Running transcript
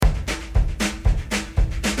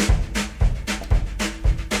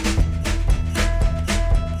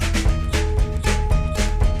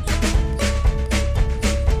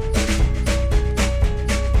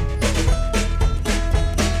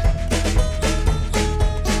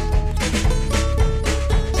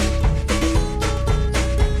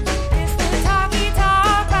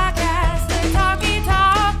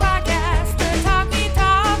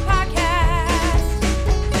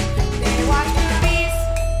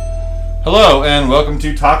Hello, and welcome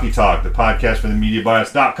to Talkie Talk, the podcast for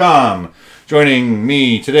themediabias.com. Joining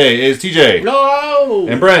me today is TJ. Hello!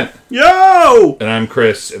 And Brent. Yo! And I'm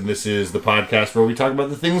Chris, and this is the podcast where we talk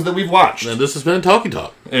about the things that we've watched. And this has been Talkie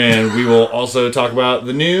Talk. And we will also talk about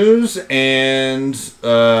the news, and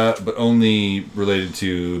but only related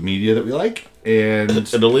to media that we like.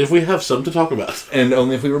 And only if we have some to talk about. And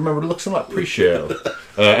only if we remember to look some up pre-show.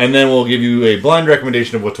 And then we'll give you a blind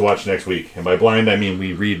recommendation of what to watch next week. And by blind, I mean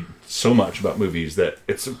we read so much about movies that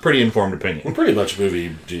it's a pretty informed opinion. We're pretty much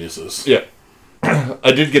movie geniuses. Yeah.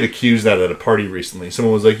 I did get accused that at a party recently.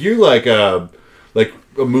 Someone was like, "You're like a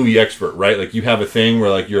movie expert, right? Like you have a thing where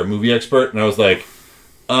like you're a movie expert." And I was like,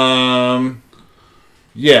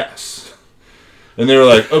 yes. And they were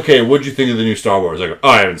like, "Okay, what'd you think of the new Star Wars?" I go, "Oh,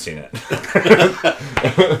 I haven't seen it."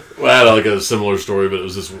 Well, I had like a similar story, but it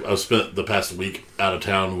was this. I spent the past week out of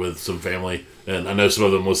town with some family, and I know some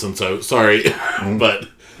of them listen, so sorry, but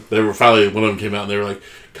they were finally, one of them came out and they were like,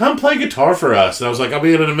 "Come play guitar for us." And I was like, "I'll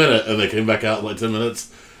be in a minute." And they came back out in like 10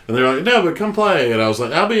 minutes. And they were like, "No, but come play." And I was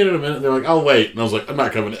like, "I'll be in a minute." And they're like, "I'll wait." And I was like, "I'm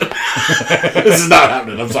not coming in." This is not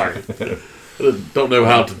happening. I'm sorry. I don't know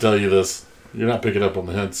how to tell you this. You're not picking up on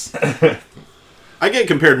the hints. I get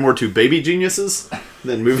compared more to baby geniuses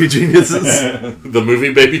than movie geniuses. The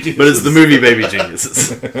movie baby geniuses? But it's the movie baby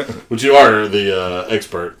geniuses. But you are the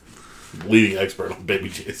leading expert on baby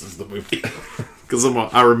geniuses, the movie. Because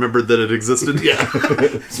I remembered that it existed. Yeah.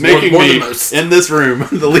 It's making more me, than in this room,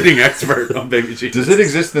 the leading expert on baby geniuses. Does it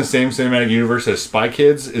exist in the same cinematic universe as Spy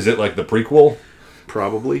Kids? Is it like the prequel?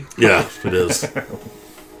 Probably. Yeah, it is.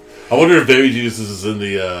 I wonder if baby geniuses is in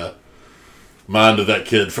the mind of that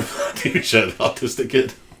kid from the TV show, the autistic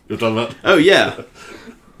kid. You're talking about? Oh, yeah.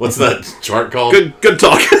 What's that chart called? Good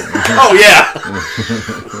talk. Oh, yeah.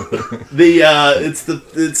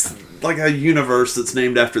 It's like a universe that's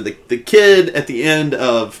named after the kid at the end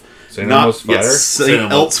of St. Elmo's Fire?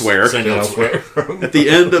 Saint Elsewhere. Saint Elsewhere. At the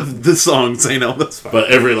end of the song Saint Elmo's Fire. But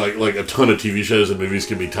every like a ton of TV shows and movies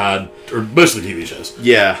can be tied, or mostly TV shows.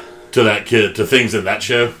 Yeah. To that kid, to things in that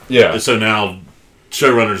show. Yeah. And so now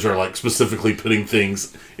showrunners are like specifically putting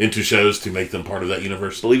things into shows to make them part of that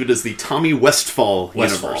universe. I believe it is the Tommy Westfall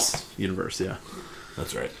Westfall. universe, yeah.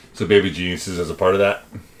 That's right. So Baby Geniuses as a part of that?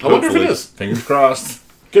 I wonder if it is. Fingers crossed.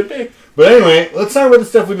 Could be. But anyway, let's talk about the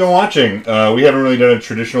stuff we've been watching. We haven't really done a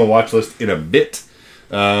traditional watch list in a bit.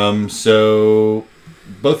 So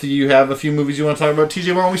both of you have a few movies you want to talk about.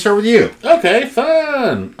 TJ, why don't we start with you? Okay,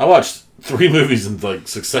 fine. I watched 3 movies in like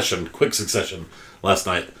quick succession last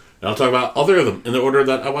night. And I'll talk about all 3 of them in the order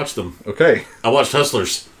that I watched them. Okay. I watched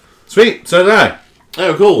Hustlers. Sweet. So did I.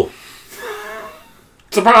 Oh, cool.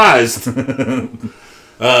 Surprised.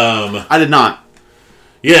 I did not.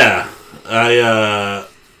 Yeah. I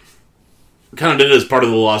kind of did it as part of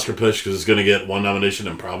the little Oscar push because it's going to get 1 nomination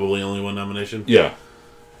and probably only 1 nomination. Yeah.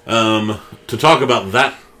 To talk about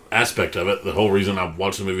that aspect of it, the whole reason I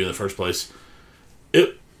watched the movie in the first place,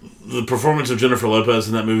 the performance of Jennifer Lopez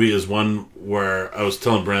in that movie is one where I was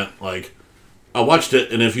telling Brent, like, I watched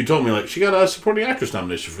it, and if you told me, like, she got a supporting actress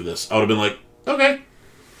nomination for this, I would have been like, okay.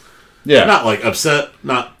 Yeah. Not, like, upset,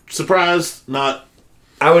 not surprised, not...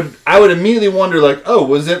 I would immediately wonder, like, oh,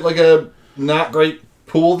 was it like a not great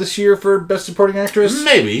pool this year for Best Supporting Actress?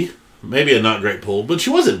 Maybe a not great pull, but she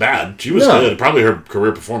wasn't bad. She was good. Probably her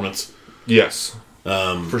career performance. Yes.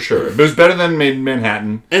 For sure. It was better than Made in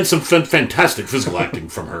Manhattan. And some fantastic physical acting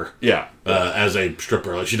from her. Yeah. As a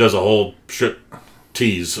stripper. Like, she does a whole strip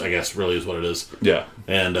tease, I guess, really is what it is. Yeah.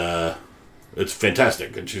 And it's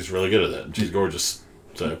fantastic, and she's really good at it. And she's gorgeous.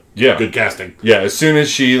 So, yeah. Good casting. Yeah, as soon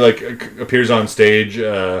as she, like, appears on stage,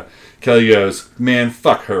 Kelly goes, man,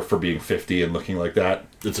 fuck her for being 50 and looking like that.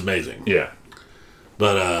 It's amazing. Yeah.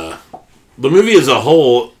 But, the movie as a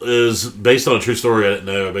whole is based on a true story I didn't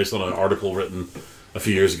know, based on an article written a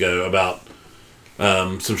few years ago about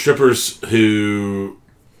some strippers who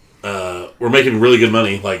were making really good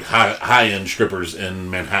money, like high-end strippers in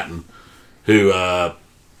Manhattan, who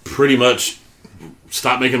pretty much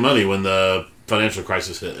stopped making money when the financial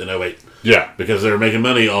crisis hit in 2008. Yeah. Because they were making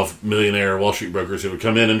money off millionaire Wall Street brokers who would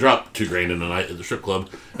come in and drop $2,000 in a night at the strip club,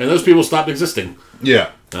 and those people stopped existing.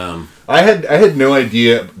 Yeah. I had no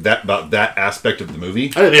idea about that aspect of the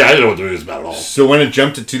movie. I didn't know what the movie was about at all. So when it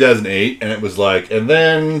jumped to 2008, and it was like, and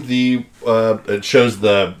then it shows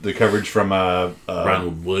the coverage from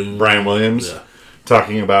Brian Williams yeah.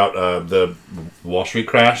 talking about the Wall Street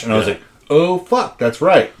crash, and I was like, oh fuck, that's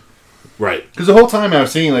right. Right. Because the whole time I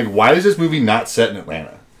was thinking, like, why is this movie not set in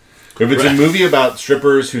Atlanta? If it's a movie about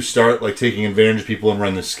strippers who start like taking advantage of people and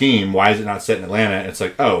run the scheme, why is it not set in Atlanta? And it's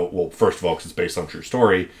like, oh, well, first of all, because it's based on a true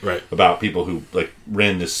story right. about people who like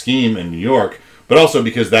ran this scheme in New York. but also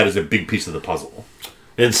because that is a big piece of the puzzle.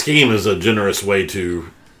 And scheme is a generous way to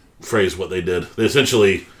phrase what they did. They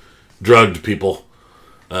essentially drugged people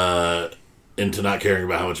into not caring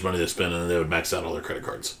about how much money they spent, and they would max out all their credit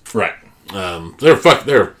cards. Right. They're fucking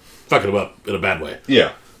them up in a bad way.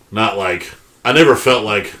 Yeah. Not like I never felt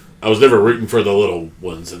like I was never rooting for the little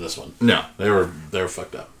ones in this one. No, they were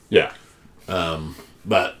fucked up. Yeah.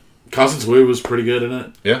 But Constance Wu was pretty good in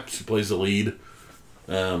it. Yeah, she plays the lead.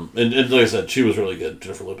 And like I said, she was really good.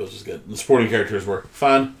 Jennifer Lopez was good. The supporting characters were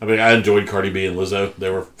fine. I mean, I enjoyed Cardi B and Lizzo. They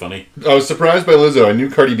were funny. I was surprised by Lizzo. I knew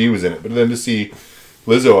Cardi B was in it, but then to see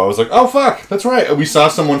Lizzo, I was like, oh, fuck, that's right. We saw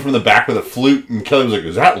someone from the back with a flute, and Kelly was like,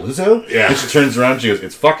 is that Lizzo? Yeah. And she turns around and she goes,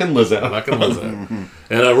 it's fucking Lizzo. Fucking Lizzo.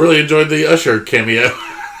 And I really enjoyed the Usher cameo.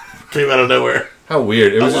 Came out of nowhere. How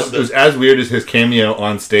weird. It was as weird as his cameo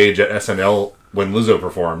on stage at SNL when Lizzo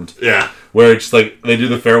performed. Yeah. Where it's like, they do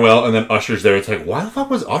the farewell, and then Usher's there. It's like, why the fuck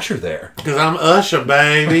was Usher there? Because I'm Usher,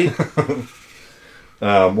 baby.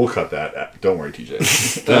 We'll cut that. Don't worry,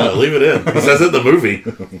 TJ. Leave it in. He says it in the movie.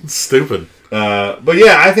 It's stupid. But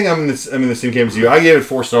yeah, I think I'm in the same camp as you. I gave it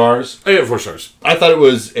 4 stars. I gave it 4 stars. I thought it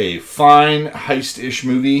was a fine heist-ish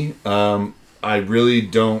movie. I really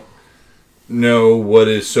don't know what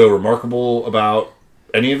is so remarkable about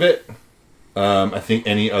any of it. I think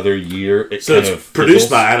any other year it's produced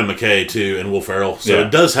by Adam McKay too and Will Ferrell, so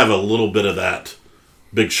it does have a little bit of that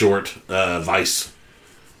Big Short Vice,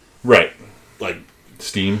 right? Like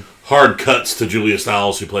steam, hard cuts to Julia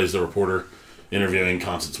Stiles, who plays the reporter interviewing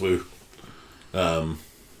Constance Wu,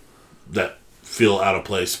 that feel out of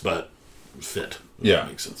place but fit. That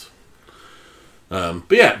makes sense.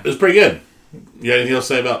 But yeah, it was pretty good. You got anything else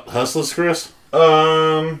to say about Hustlers, Chris?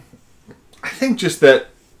 I think just that,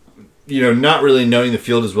 not really knowing the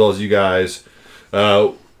field as well as you guys,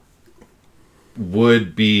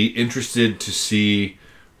 would be interested to see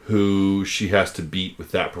who she has to beat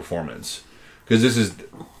with that performance. Because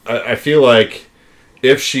I feel like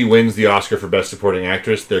if she wins the Oscar for Best Supporting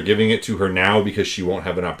Actress, they're giving it to her now because she won't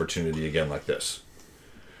have an opportunity again like this.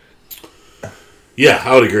 Yeah,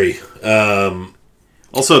 I would agree.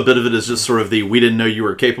 Also, a bit of it is just sort of the we didn't know you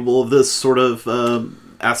were capable of this sort of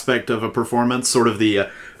aspect of a performance. Sort of the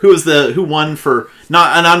who won for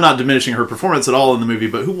not, and I'm not diminishing her performance at all in the movie,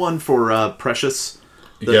 but who won for Precious?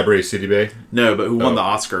 Gabrielle Sidibe? No, but who won the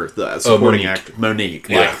Oscar? The supporting actor, Monique.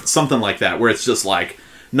 Yeah. Like something like that, where it's just like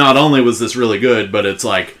not only was this really good, but it's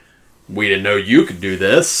like we didn't know you could do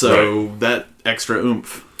this, so that extra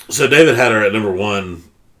oomph. So David had her at number 1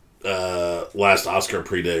 last Oscar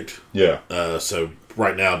predict. Yeah. So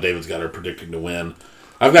right now, David's got her predicting to win.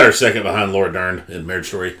 I've got her second behind Laura Dern in Marriage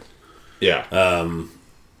Story. Yeah.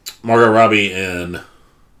 Margot Robbie in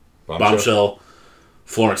Bombshell.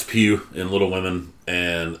 Florence Pugh in Little Women,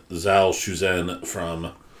 and Zhao Shuzhen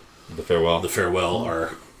from The Farewell. The Farewell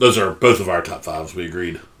those are both of our top 5s. We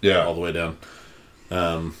agreed. Yeah. All the way down.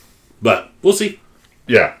 But we'll see.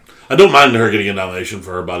 Yeah. I don't mind her getting a nomination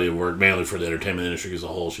for her body of work, mainly for the entertainment industry as a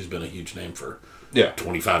whole. She's been a huge name for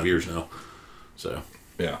 25 years now. So,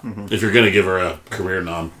 yeah. Mm-hmm. If you're going to give her a career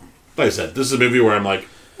nom, like I said, this is a movie where I'm like,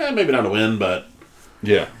 maybe not a win, but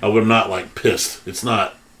I'm not like pissed. It's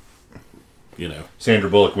not, Sandra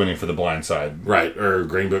Bullock winning for The Blind Side. Right, or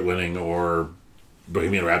Green Book winning, or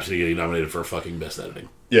Bohemian Rhapsody getting nominated for fucking best editing.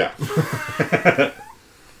 Yeah.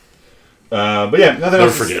 But yeah, nothing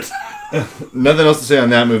else to say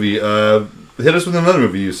on that movie. Hit us with another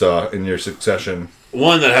movie you saw in your succession.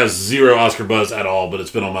 One that has 0 Oscar buzz at all, but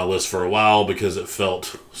it's been on my list for a while because it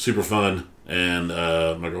felt super fun, and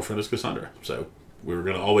my girlfriend is Cassandra, so we were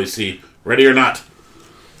going to always see Ready or Not.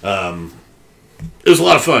 It was a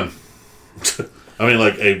lot of fun. I mean,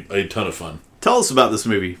 like a ton of fun. Tell us about this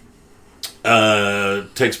movie.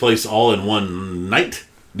 Takes place all in one night.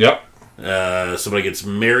 Yep. Somebody gets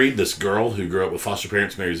married. This girl who grew up with foster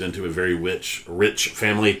parents marries into a very rich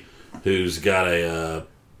family who's got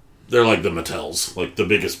they're like the Mattels, like the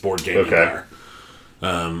biggest board game empire.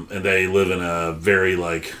 And they live in a very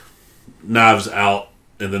like Knives Out,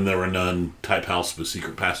 and then there were none type house with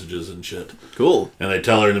secret passages and shit. Cool. And they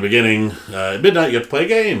tell her in the beginning, at midnight you have to play a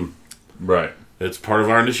game. Right. It's part of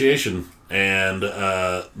our initiation. And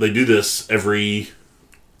they do this every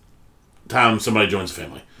time somebody joins the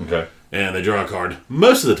family. Okay. And they draw a card.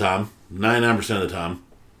 Most of the time, 99% of the time,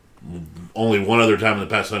 only one other time in the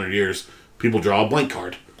past 100 years, people draw a blank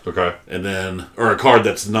card. Okay. And then, or a card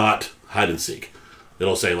that's not hide and seek.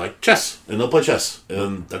 It'll say like chess, and they'll play chess,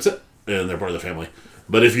 and that's it. And they're part of the family.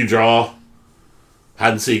 But if you draw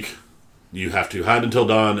hide and seek, you have to hide until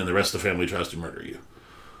dawn, and the rest of the family tries to murder you.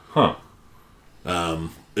 Huh.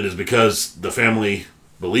 It is because the family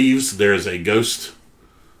believes there is a ghost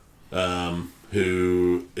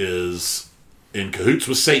who is in cahoots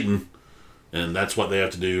with Satan, and that's what they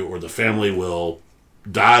have to do, or the family will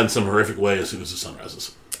die in some horrific way as soon as the sun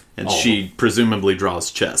rises. And she presumably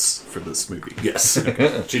draws chess for this movie. Yes.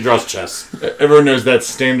 She draws chess. Everyone knows that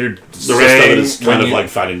standard. The rest of it is kind of like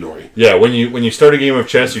Finding Dory. Yeah, when you start a game of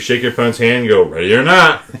chess, you shake your opponent's hand, you go, ready or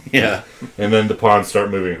not. Yeah. And then the pawns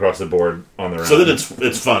start moving across the board on their own. So then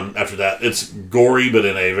it's fun after that. It's gory, but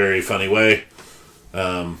in a very funny way.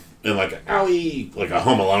 In like a owie, like a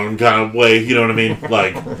Home Alone kind of way, you know what I mean?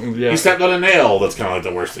 Like, he stepped on a nail. That's kind of like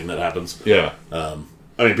the worst thing that happens. Yeah.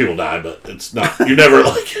 I mean, people die, but it's not. You're never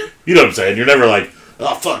like, you know what I'm saying? You're never like,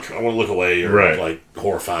 oh fuck, I want to look away, or like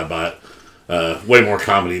horrified by it. Way more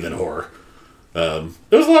comedy than horror. It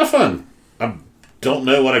was a lot of fun. I don't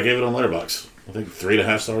know what I gave it on Letterboxd. I think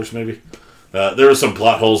 3.5 stars maybe. There were some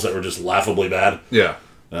plot holes that were just laughably bad. Yeah.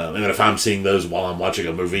 And if I'm seeing those while I'm watching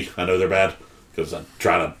a movie, I know they're bad because I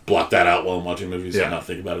try to block that out while I'm watching movies and not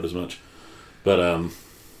think about it as much. But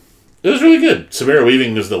it was really good. Samara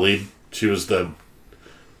Weaving is the lead. She was the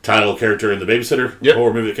title character in The Babysitter,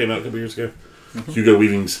 horror movie that came out a couple years ago. Mm-hmm. Hugo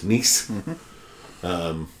Weaving's niece.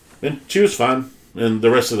 Mm-hmm. And she was fine. And the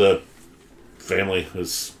rest of the family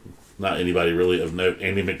is not anybody really of note.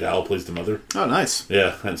 Andy McDowell plays the mother. Oh, nice.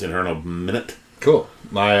 Yeah, hadn't seen her in a minute. Cool.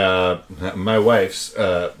 My wife's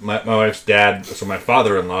dad, so my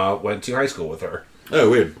father-in-law went to high school with her. Oh,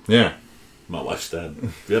 weird. Yeah. My wife's dad.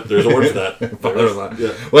 Yep, there's a word for that. Father-in-law.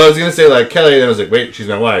 Yeah. Well, I was gonna say like Kelly, and I was like, wait, she's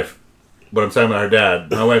my wife. But I'm talking about her dad.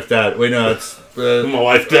 My wife's dad. Wait, no, it's... my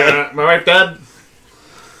wife dad. My wife dad?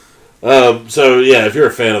 So, yeah, if you're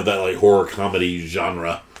a fan of that like horror comedy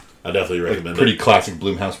genre, I definitely recommend pretty classic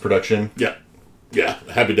Blumhouse production. Yeah. Yeah.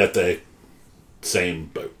 Happy Death Day. Same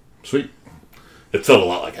boat. Sweet. It felt a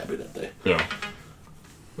lot like Happy Death Day. Yeah.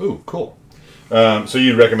 Ooh, cool. So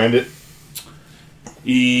you'd recommend it?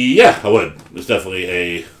 Yeah, I would. It's definitely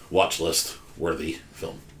a watch list worthy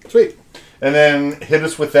film. Sweet. And then hit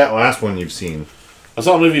us with that last one you've seen. I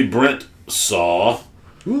saw a movie Brent saw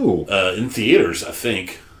in theaters, I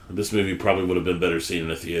think. This movie probably would have been better seen in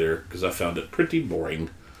a theater because I found it pretty boring.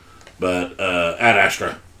 But Ad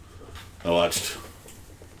Astra, I watched.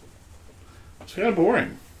 It's kind of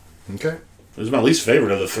boring. Okay. It was my least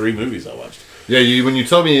favorite of the 3 movies I watched. Yeah, when you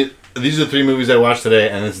told me these are the 3 movies I watched today,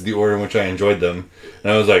 and this is the order in which I enjoyed them,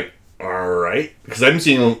 and I was like, all right, because I've been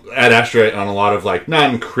seeing Ad Astra on a lot of like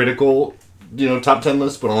non-critical, top 10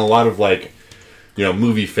 lists, but on a lot of like,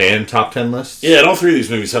 movie fan top 10 lists. Yeah, and all 3 of these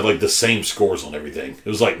movies have like the same scores on everything. It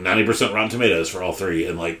was like 90% Rotten Tomatoes for all 3,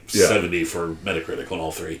 and like 70 for Metacritic on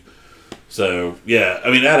all 3. So, yeah, I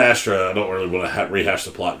mean, Ad Astra, I don't really want to rehash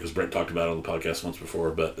the plot because Brent talked about it on the podcast once before,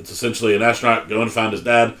 but it's essentially an astronaut going to find his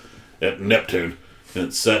dad at Neptune, and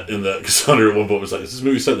it's set in the... Cassandra at one point was like, is this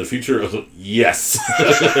movie set in the future? I was like, yes.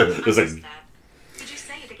 It was like... Could you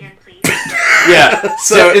say it again, please? Yeah,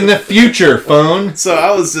 so in the future, phone. So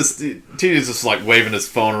I was TJ's just like waving his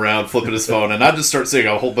phone around, flipping his phone, and I just start seeing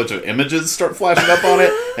a whole bunch of images start flashing up on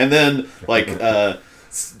it, and then like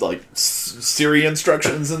Siri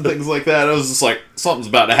instructions and things like that. I was just like, something's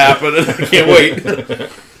about to happen, and I can't wait.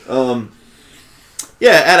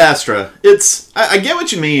 Yeah, Ad Astra. It's I get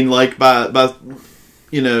what you mean, like by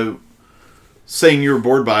saying you were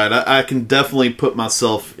bored by it. I can definitely put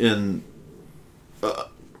myself in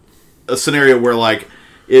a scenario where, like,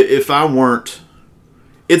 if I weren't...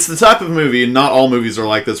 It's the type of movie, and not all movies are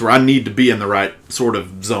like this, where I need to be in the right sort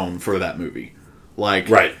of zone for that movie. Like,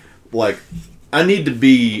 right. Like, I need to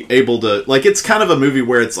be able to... Like, it's kind of a movie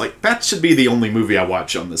where it's like, that should be the only movie I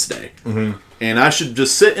watch on this day. Mm-hmm. And I should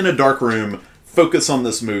just sit in a dark room, focus on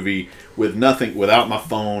this movie with nothing, without my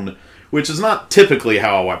phone, which is not typically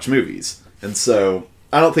how I watch movies. And so,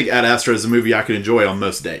 I don't think Ad Astra is a movie I could enjoy on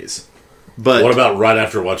most days. But what about right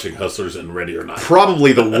after watching Hustlers and Ready or Not?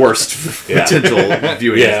 Probably the worst potential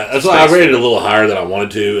viewing. Yeah, that's why I rated it a little higher than I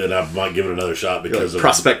wanted to, and I might give it another shot because of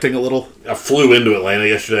prospecting a little. I flew into Atlanta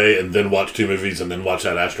yesterday and then watched 2 movies and then watched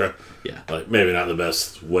Ad Astra. Yeah, like maybe not the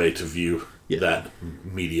best way to view that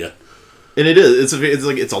media. And it is.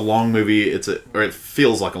 It's a long movie. Or it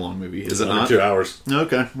feels like a long movie. Is it not? 2 hours.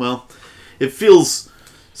 Okay, well, it feels.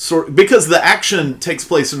 Because the action takes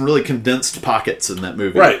place in really condensed pockets in that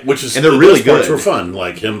movie, right? Which is and they're really good. Parts were fun,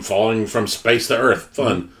 like him falling from space to Earth,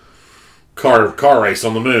 fun. Car race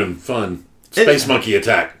on the moon, fun. Space monkey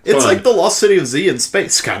attack. Fun. It's like the Lost City of Z in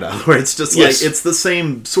space, kind of, where it's just like it's the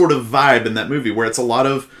same sort of vibe in that movie, where it's a lot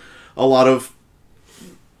of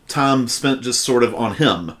time spent just sort of on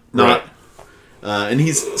him, not. Right. And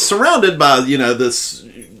he's surrounded by this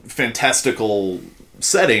fantastical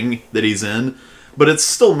setting that he's in. But it's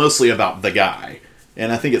still mostly about the guy.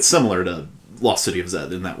 And I think it's similar to Lost City of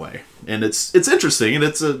Z in that way. and it's interesting, and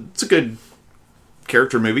it's a good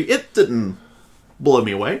character movie. It didn't blow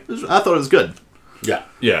me away. I thought it was good. Yeah.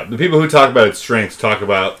 Yeah, the people who talk about its strengths talk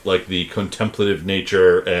about like the contemplative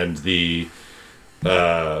nature and the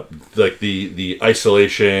like the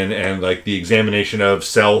isolation and like the examination of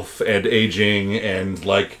self and aging and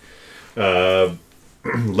like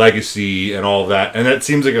legacy and all that. And that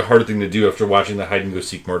seems like a hard thing to do after watching the Hide and Go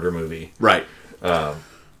Seek Murder movie. Right.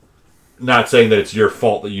 Not saying that it's your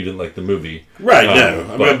fault that you didn't like the movie. Right,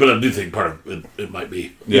 no. But I do think part of it might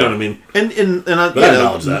be. You know what I mean? And I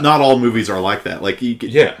acknowledge that. Not all movies are like that. Like,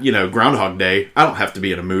 Yeah. you know, Groundhog Day, I don't have to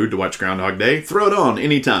be in a mood to watch Groundhog Day. Throw it on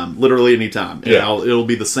anytime. Literally anytime. And Yeah. it'll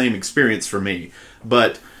be the same experience for me.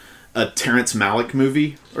 But a Terrence Malick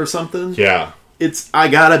movie or something, Yeah. I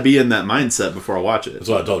gotta be in that mindset before I watch it. That's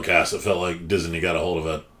what I told Cass. It felt like Disney got a hold of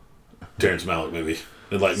a Terrence Malick movie.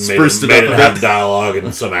 It like made Spruced it it up a have bit. dialogue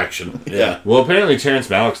and some action. Yeah. Well, apparently Terrence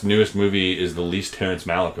Malick's newest movie is the least Terrence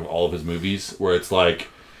Malick of all of his movies, where it's like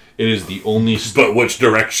it is the only. But which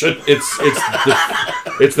direction?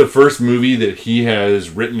 It's the first movie that he has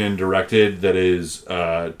written and directed that is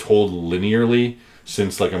told linearly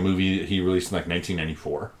since like a movie that he released in like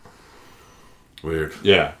 1994. Weird.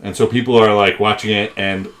 Yeah, and so people are like watching it,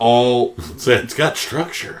 and all So it's got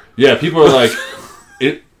structure. yeah, people are like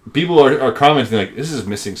it. People are commenting like this is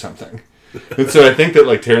missing something, and so I think that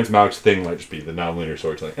like Terrence Malick's thing might just be the non-linear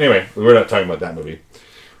storytelling. Anyway, we're not talking about that movie.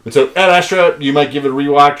 But so Ad Astra, you might give it a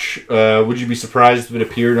rewatch. Would you be surprised if it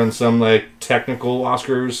appeared on some like technical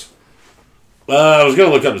Oscars? I was going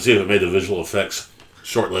to look up to see if it made the visual effects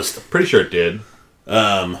shortlist. Pretty sure it did.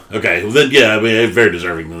 Okay, well then, yeah, I mean, it's very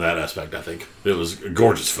deserving in that aspect, I think. It was a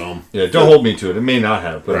gorgeous film. Yeah, don't hold me to it. It may not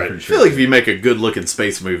have, but I'm Right. pretty I sure. feel like if you make a good-looking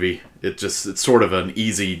space movie, it's sort of an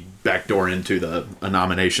easy backdoor into a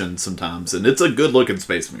nomination sometimes, and it's a good-looking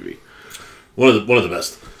space movie. One of the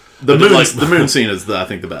best. The I did moon, like- the moon scene is I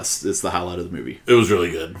think the best. It's the highlight of the movie. It was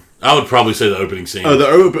really good. I would probably say the opening scene. Oh, the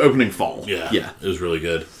opening fall. Yeah, it was really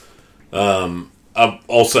good. I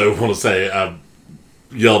also want to say I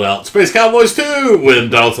yelled out "Space Cowboys 2" when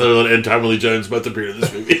Donald Sutherland and Tommy Lee Jones both appeared in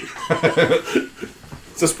this movie.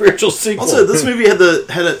 It's a spiritual sequel. Also, this movie had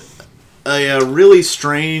a really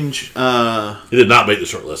strange. It did not make the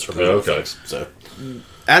short list for visual okay. effects, so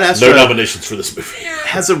Ad no Astra nominations for this movie.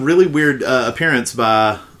 has a really weird appearance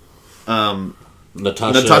by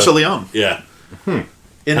Natasha Lyonne Yeah,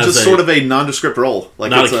 in Has just a- sort of a nondescript role.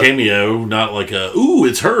 Like not it's a cameo, not like a "ooh,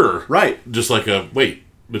 it's her." right. Just like a wait.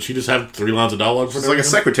 Did she just have 3 lines of dialogue for She's no like a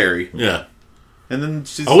reason? secretary, Yeah. and then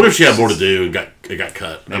she's. I wonder if she had more to do and it got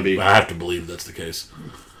cut. Maybe. I have to believe that's the case.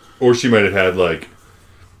 Or she might have had like,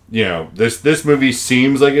 you know, this movie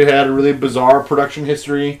seems like it had a really bizarre production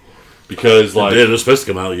history because like It was supposed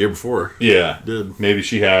to come out a year before. yeah, did. maybe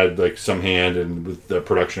she had like some hand in with the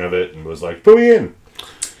production of it and was like, put me in.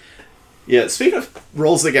 Yeah, speaking of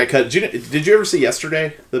roles that got cut, did you ever see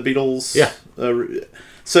Yesterday, the Beatles? Yeah.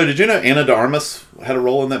 So did you know Anna de Armas had a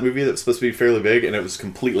role in that movie that was supposed to be fairly big, and it was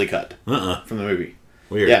completely cut from the movie?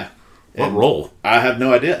 Weird. Yeah. What And role? I have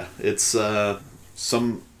no idea. It's I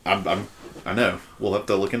know. We'll have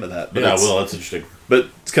to look into that. But Yeah, it's- well, that's interesting. But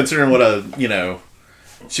considering what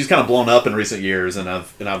she's kind of blown up in recent years, and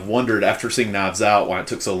I've wondered after seeing Knives Out why it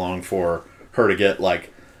took so long for her to get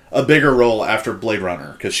like a bigger role after Blade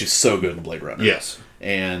Runner, because she's so good in Blade Runner. Yes.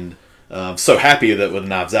 And so happy that with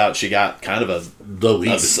Knives Out she got kind of The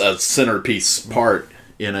lead. a centerpiece part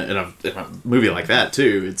in a movie like that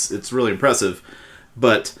too. It's really impressive.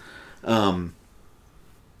 But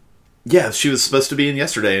yeah, she was supposed to be in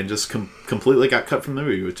Yesterday and just completely got cut from the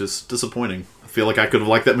movie, which is disappointing. I feel like I could have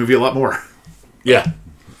liked that movie a lot more. Yeah.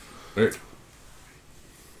 Weird.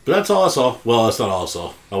 But that's all I saw. Well, that's not all I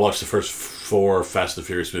saw. I watched the first 4 Fast and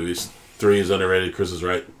Furious movies. 3 is underrated. Chris is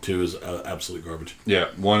right. 2 is absolute garbage. Yeah,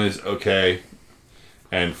 1 is okay,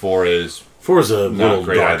 and 4 is 4 is a not little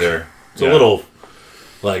great dark. either. It's a little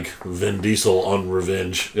like Vin Diesel on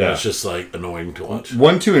revenge. Yeah. It's just like annoying to watch.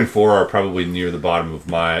 1, 2, and 4 are probably near the bottom of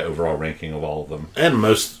my overall ranking of all of them. And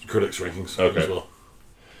most critics' rankings Okay. as well.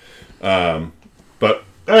 But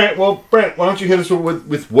all right, well, Brent, why don't you hit us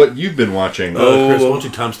with what you've been watching? Chris, why don't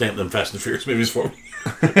you timestamp them Fast and Furious movies for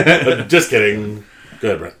me? Just kidding. Go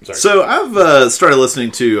ahead, Brent. Sorry. So I've started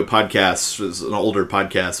listening to a podcast. It's an older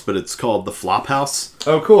podcast, but it's called The Flophouse,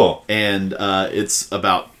 Oh, cool. and it's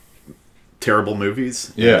about terrible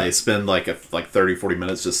movies. Yeah. And they spend like 30, 40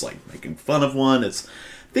 minutes just like making fun of one. I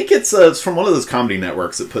think it's from one of those comedy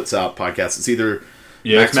networks that puts out podcasts. It's either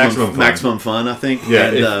Yeah, it's Maximum Fun, I think. Yeah,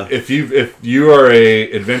 And, if you are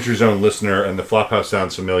a Adventure Zone listener and the Flophouse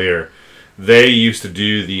sounds familiar, they used to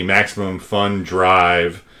do the Maximum Fun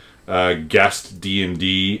Drive guest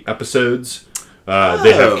D&D episodes.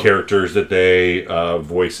 They have characters that they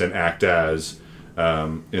voice and act as. I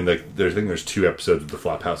think there's 2 episodes of the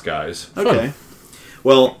Flophouse Guys. Okay.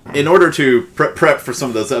 Well, in order to prep for some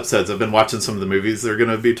of those episodes, I've been watching some of the movies they're going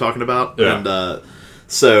to be talking about. Yeah. And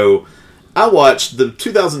so I watched the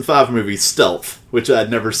 2005 movie Stealth, which I'd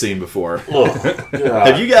never seen before. Oh, God.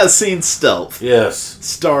 Have you guys seen Stealth? Yes.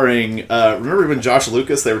 Starring, remember when Josh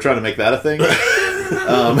Lucas, they were trying to make that a thing?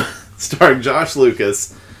 Starring Josh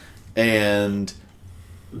Lucas and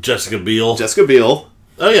Jessica Biel.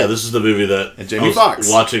 Oh, yeah, this is the movie that and Jamie I was Foxx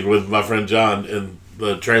watching with my friend John, and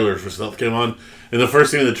the trailer for Stealth came on. And the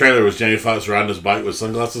first thing in the trailer was Jamie Foxx riding his bike with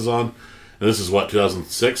sunglasses on. And this is what,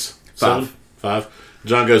 2006? 5.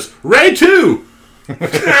 John goes, Ray 2!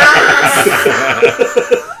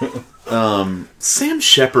 Sam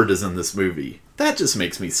Shepard is in this movie. That just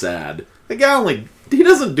makes me sad. The guy he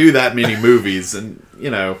doesn't do that many movies, and,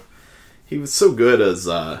 he was so good as,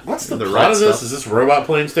 What's the in plot right of this? stuff. Is this robot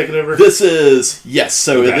planes taking over? This is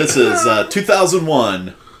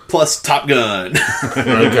 2001 plus Top Gun.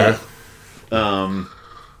 Okay.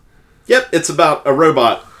 Yep, it's about a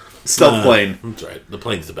robot stealth plane. That's right. The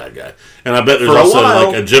plane's the bad guy. And I bet there's For a also while-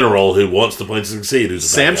 like a general who wants the plane to succeed who's the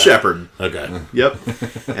Sam bad guy. Shepard. Okay. Yep.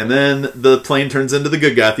 And then the plane turns into the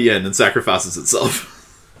good guy at the end and sacrifices itself.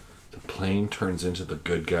 The plane turns into the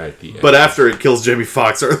good guy at the end. But after it kills Jamie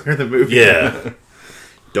Foxx earlier in the movie. Yeah.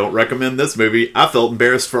 Don't recommend this movie. I felt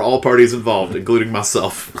embarrassed for all parties involved, including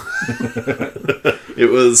myself. It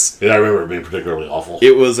was Yeah, I remember it being particularly awful.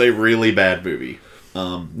 it was a really bad movie.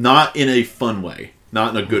 Not in a fun way.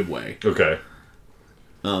 Not in a good way. Okay.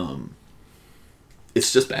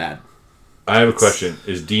 It's just bad. I have a question.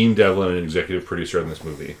 Is Dean Devlin an executive producer on this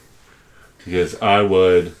movie? Because I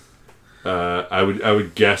would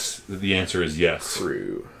guess that the answer is yes.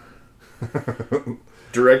 True.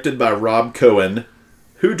 Directed by Rob Cohen,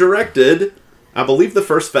 who directed, I believe, the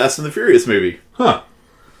first Fast and the Furious movie. Huh.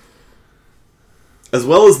 As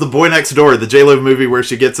well as The Boy Next Door, the J-Lo movie where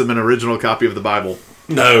she gets him an original copy of the Bible.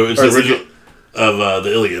 No, it's Or the is it original of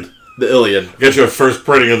the Iliad. The Iliad. Get you a first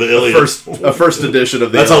printing of the Iliad. A first edition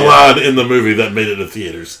of the That's Iliad. a line in the movie that made it to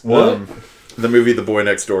theaters. What? The movie The Boy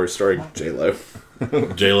Next Door starring J-Lo.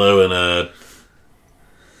 J-Lo and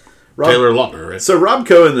Rob- Taylor Lautner, right? So Rob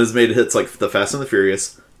Cohen has made hits like The Fast and the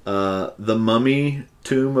Furious, The Mummy,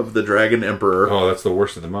 Tomb of the Dragon Emperor, Oh, that's the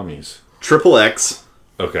worst of the mummies. Triple X,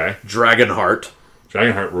 Okay. Dragonheart,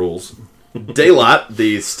 Dragonheart rules. Daylight,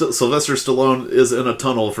 the Sylvester Stallone is in a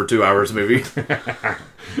tunnel for 2 hours movie,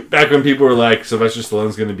 Back when people were like, Sylvester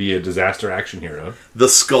Stallone's going to be a disaster action hero. The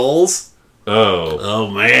Skulls, Oh,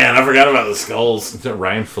 man. I forgot about the skulls. Is that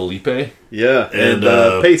Ryan Felipe? yeah, and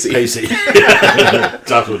Pacey. Pacey.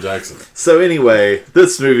 Joshua Jackson. So anyway,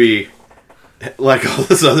 this movie, like all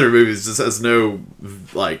those other movies, just has no,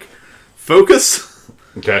 focus.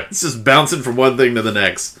 Okay. It's just bouncing from one thing to the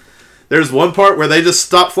next. There's one part where they just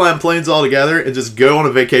stop flying planes altogether and just go on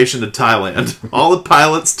a vacation to Thailand. All the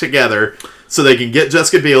pilots together so they can get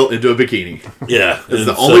Jessica Biel into a bikini. Yeah. It's and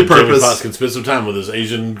the only Jamie purpose- Foxx can spend some time with his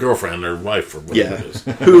Asian girlfriend or wife or whatever it is.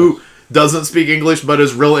 Who doesn't speak English but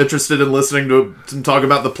is real interested in listening to him talk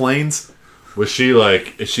about the planes. Was she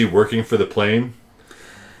is she working for the plane?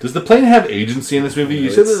 Does the plane have agency in this movie?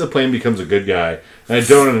 You said that the plane becomes a good guy, and I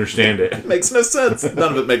don't understand it. Makes no sense.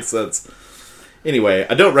 None of it makes sense. Anyway,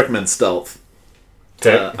 I don't recommend Stealth.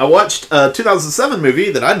 Okay. I watched a 2007 movie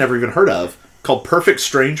that I'd never even heard of called Perfect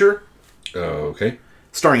Stranger, Okay.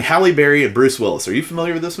 starring Halle Berry and Bruce Willis. Are you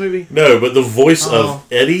familiar with this movie? No, but the voice Oh. of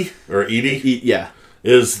Eddie, or Edie, Yeah.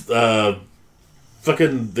 is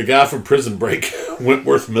fucking the guy from Prison Break,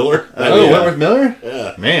 Wentworth Miller. Oh, yeah. Wentworth Miller?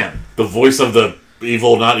 Yeah. Man. The voice of the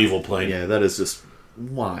evil, not evil plane. Yeah, that is just...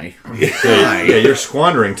 Why? Yeah, you're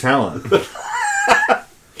squandering talent.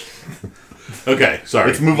 Okay, sorry.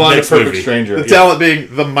 Let's move on Next to Perfect movie. Stranger. The talent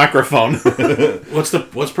being the microphone.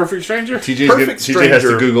 What's Perfect Stranger? TJ Perfect has to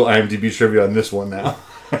Stranger. Google IMDb trivia on this one now.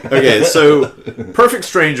 Okay, so Perfect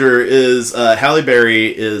Stranger is Halle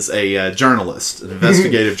Berry is a journalist, an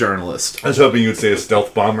investigative journalist. I was hoping you would say a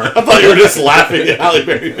stealth bomber. I thought you were just laughing at Halle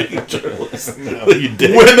Berry being a journalist. No, you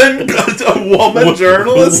did. Women, a woman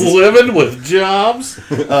journalist. Women with jobs.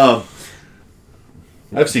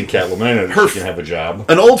 I've seen Catwoman. I know that she can have a job.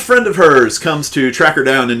 An old friend of hers comes to track her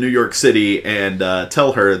down in New York City and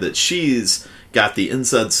tell her that she's got the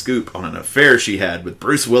inside scoop on an affair she had with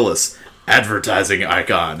Bruce Willis, advertising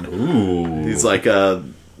icon. Ooh. He's like,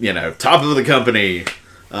 top of the company,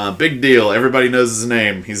 big deal. Everybody knows his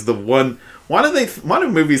name. He's the one. Why do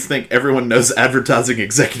movies think everyone knows advertising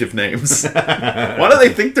executive names? Why do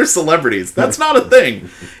they think they're celebrities? That's not a thing.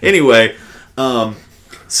 Anyway,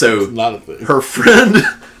 So Not a thing. her friend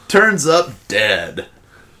turns up dead.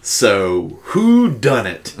 So who done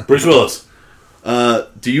it? Bruce Willis.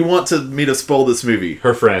 Do you want me to spoil this movie?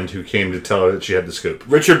 Her friend who came to tell her that she had the scoop.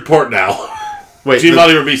 Richard Portnow. Wait,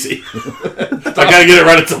 Giovanni Ribisi. I gotta get it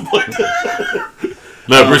right at some point.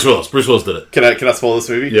 No, Bruce Willis. Bruce Willis did it. can I spoil this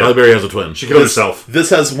movie? Yeah. Halle Berry has a twin. She killed herself. This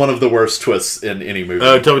has one of the worst twists in any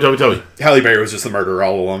movie. Tell me. Halle Berry was just the murderer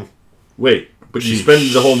all along. Wait, but you spend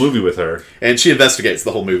the whole movie with her. And she investigates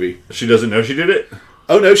the whole movie. She doesn't know she did it?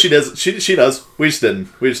 Oh no, she does. She does. We just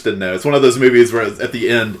didn't know. It's one of those movies where at the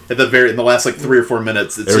end, in the last like 3 or 4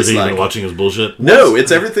 minutes, it's Everything just like you've been watching is bullshit. no,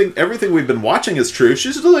 it's everything. Everything we've been watching is true.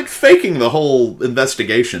 She's just like faking the whole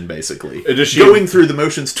investigation, basically, Does she- going through the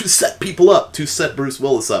motions to set people up, to set Bruce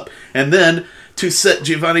Willis up, and then to set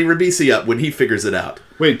Giovanni Ribisi up when he figures it out.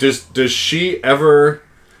 Wait, does it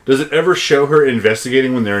ever show her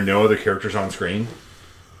investigating when there are no other characters on screen?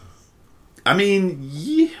 I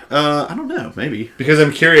mean, I don't know, maybe. Because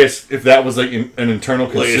I'm curious if that was like an internal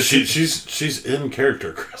Like, consistency. she's in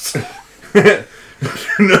character, Chris.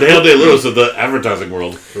 Daniel Day-Lewis of the advertising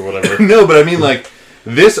world, or whatever. No, but I mean, like,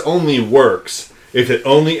 this only works if it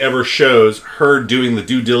only ever shows her doing the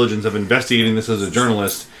due diligence of investigating this as a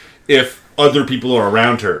journalist if other people are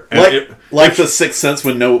around her. And Like the Sixth Sense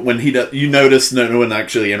when you notice no one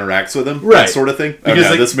actually interacts with him, Right. that sort of thing. Because, Because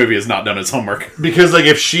like- this movie has not done its homework. because, like,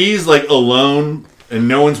 if she's, like, alone and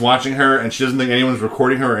no one's watching her and she doesn't think anyone's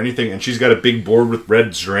recording her or anything and she's got a big board with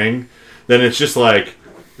red string, then it's just like,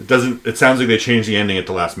 it sounds like they changed the ending at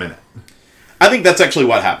the last minute. I think that's actually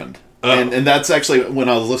what happened. And that's actually, when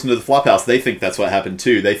I was listening to the Flophouse, they think that's what happened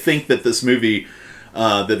too. They think that this movie,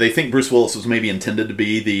 that they think Bruce Willis was maybe intended to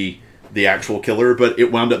be the actual killer, but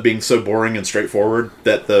it wound up being so boring and straightforward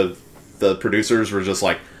that the producers were just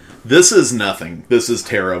like, this is nothing. This is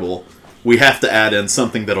terrible. We have to add in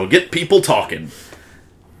something that'll get people talking.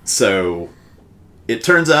 So it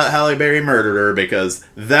turns out Halle Berry murdered her because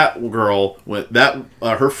that girl,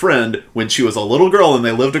 her friend, when she was a little girl and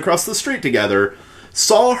they lived across the street together,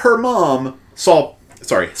 saw Halle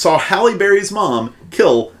Berry's mom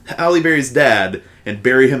kill Halle Berry's dad and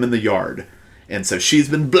bury him in the yard. And so she's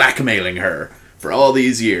been blackmailing her for all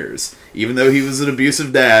these years, even though he was an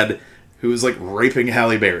abusive dad who was like raping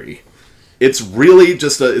Halle Berry. It's really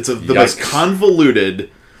just the most convoluted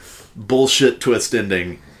bullshit twist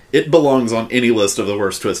ending. It belongs on any list of the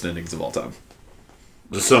worst twist endings of all time.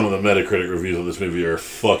 Some of the Metacritic reviews of this movie are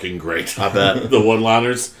fucking great. I bet. The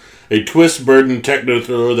one-liners. A twist-burdened techno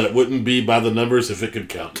thriller that wouldn't be by the numbers if it could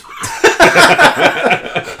count.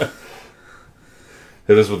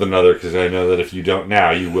 Hit us with another, because I know that if you don't now,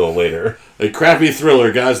 you will later. A crappy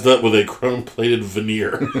thriller guised up with a chrome-plated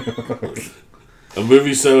veneer. A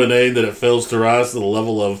movie so inane that it fails to rise to the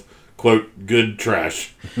level of, quote, good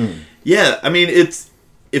trash. Yeah, I mean,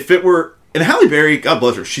 and Halle Berry, God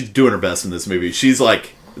bless her, she's doing her best in this movie. She's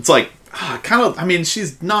like,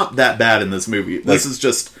 she's not that bad in this movie. This is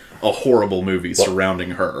just a horrible movie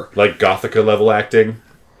surrounding her. Like Gothica level acting.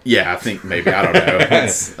 Yeah, I think maybe, I don't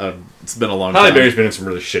know. It's been a long time. Halle Berry's been in some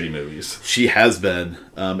really shitty movies. She has been.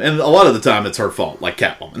 And a lot of the time it's her fault, like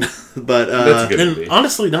Catwoman. But That's a good movie. And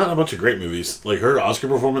honestly, not a bunch of great movies. Like her Oscar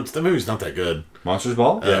performance, that movie's not that good. Monsters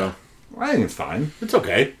Ball? Yeah. I think it's fine. It's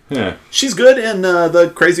okay. Yeah. she's good in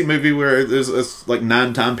the crazy movie where there's like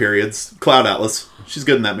 9 time periods. Cloud Atlas. She's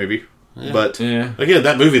good in that movie. Yeah. But Yeah. Again,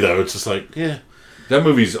 that movie, though, it's just like, yeah. That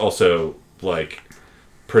movie's also, like,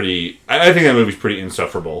 pretty... I think that movie's pretty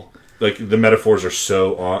insufferable. Like, the metaphors are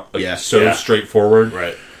so straightforward.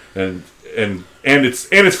 Right. And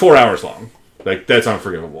it's 4 hours long. Like, that's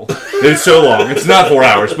unforgivable. It's so long. It's not 4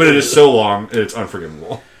 hours, but it is so long, it's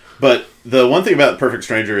unforgivable. But the one thing about Perfect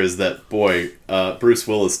Stranger is that, boy, Bruce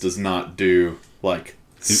Willis does not do, like,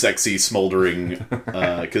 sexy, smoldering,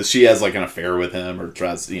 because she has, like, an affair with him, or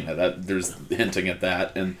tries, that there's hinting at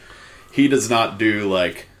that, and he does not do,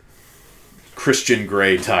 like, Christian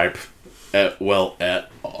Grey type at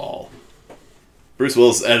all. Bruce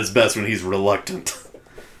Willis at his best when he's reluctant.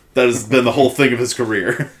 That has been the whole thing of his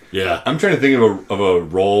career. Yeah. I'm trying to think of a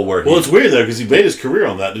role where Well, it's weird, though, because he made his career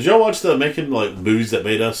on that. Did y'all watch the Making, like, Movies That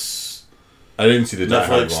Made Us? I didn't see the Die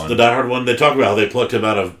Hard Netflix, one. the Die Hard one. They talk about how they plucked him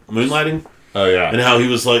out of Moonlighting. Oh, yeah. And how he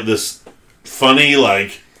was, like, this funny,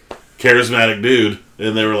 like, charismatic dude.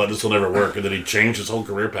 And they were like, this will never work. And then he changed his whole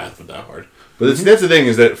career path with Die Hard. But that's the thing,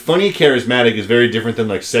 is that funny, charismatic is very different than,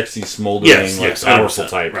 like, sexy, smoldering, powerful 100%,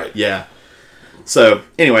 type. Right. Yeah. So,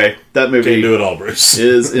 anyway, that movie Can't do it all, Bruce.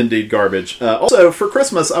 is indeed garbage. Also, for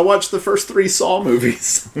Christmas, I watched the first 3 Saw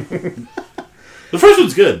movies. The first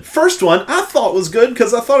one's good. First one, I thought was good,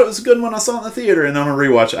 because I thought it was good when I saw it in the theater, and on a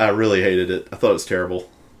rewatch, I really hated it. I thought it was terrible.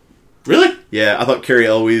 Really? Yeah, I thought Carrie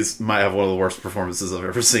Elwes might have one of the worst performances I've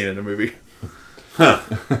ever seen in a movie. Huh.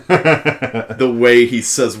 The way he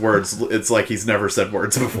says words, it's like he's never said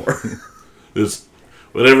words before. It's,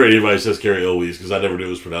 whenever anybody says Carrie Elwes, because I never knew it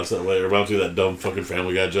was pronounced that way, it reminds me of that dumb fucking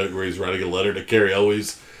Family Guy joke where he's writing a letter to Carrie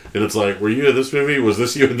Elwes, and it's like, were you in this movie? Was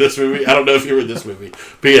this you in this movie? I don't know if you were in this movie.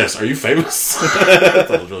 P.S. Are you famous? I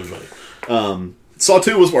thought it was really funny. Saw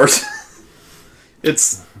 2 was worse.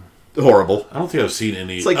 It's horrible. I don't think I've seen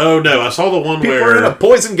any. like- oh, no. I saw the one People where... are in a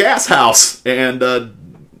poison gas house, and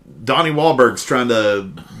Donnie Wahlberg's trying to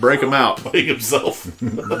break him out. playing himself.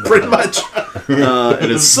 Pretty much.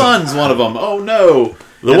 And his son's one of them. Oh, no.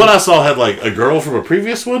 The one I saw had, like, a girl from a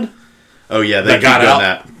previous one. Oh, yeah, they That got keep doing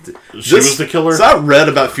out. that. She was the killer. So I read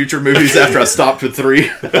about future movies after I stopped with 3.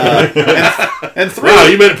 And 3... Wow,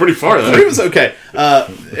 you made it pretty far, though. 3 was okay.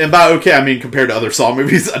 And by okay, I mean compared to other Saw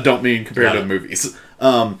movies. I don't mean compared to movies.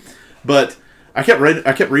 But I kept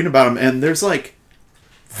reading about them, and there's like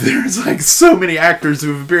so many actors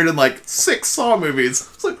who have appeared in like 6 Saw movies.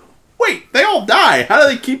 It's like, wait, they all die. How do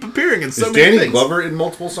they keep appearing in so Is many Danny things? Glover in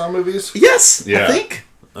multiple Saw movies? Yes, Yeah. I think.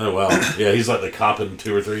 Oh, wow. Yeah, he's like the cop in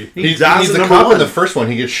 2 or 3. He dies He's in the number cop 1. in the first one.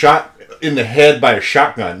 He gets shot in the head by a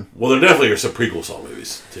shotgun. Well, there definitely are some prequel Saw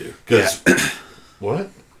movies, too. Because What?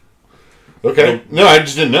 Okay. No, I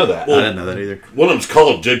just didn't know that. I didn't know that either. one of them's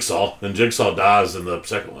called Jigsaw, and Jigsaw dies in the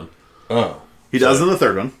second one. Oh. He does in the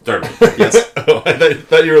third one. Third one. Yes. Oh, I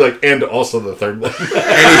thought you were like, and also the third one. And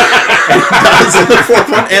he dies in the fourth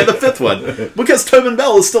one and the fifth one. Because Tobin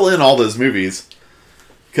Bell is still in all those movies.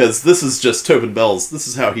 Because this is just Tobin Bell's... This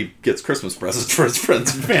is how he gets Christmas presents for his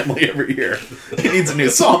friends and family every year. He needs a new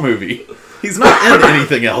Saw movie. He's not in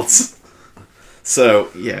anything else. So,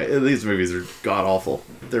 yeah, these movies are god-awful.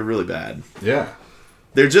 They're really bad. Yeah.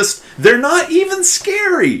 They're not even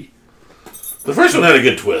scary. The first one had a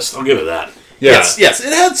good twist. I'll give it that. Yeah. Yes,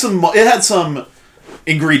 it had some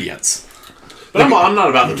ingredients. But I'm not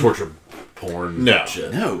about the torture porn No.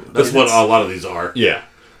 shit. No. That's what a lot of these are. Yeah.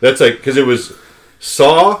 That's like, because it was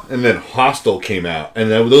Saw and then Hostel came out.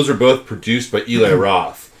 And those are both produced by Eli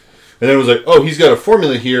Roth. And then it was like, oh, he's got a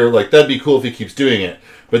formula here. Like, that'd be cool if he keeps doing it.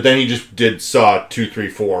 But then he just did Saw 2, 3,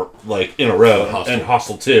 4, like, in a row. Hostel. And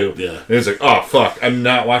Hostel 2. Yeah. And it was like, oh, fuck, I'm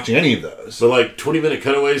not watching any of those. So, like, 20-minute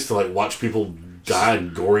cutaways to, like, watch people die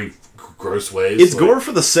in gory, gross ways. It's like, gore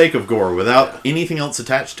for the sake of gore without anything else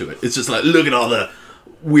attached to it. It's just like, look at all the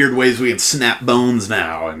weird ways we can snap bones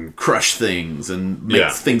now and crush things and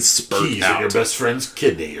make things spurt keys in out. your best friend's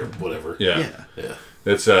kidney or whatever. Yeah. Yeah.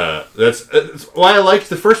 That's why I liked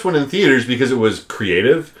the first one in theaters, because it was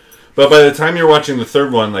creative. But by the time you're watching the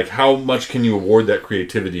third one, like, how much can you award that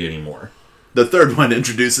creativity anymore? The third one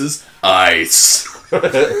introduces ice.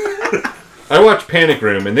 I watched Panic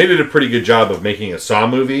Room, and they did a pretty good job of making a Saw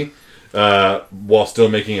movie while still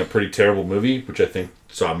making a pretty terrible movie, which I think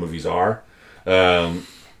Saw movies are. And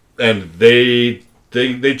they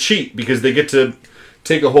cheat because they get to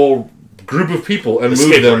take a whole group of people and Escape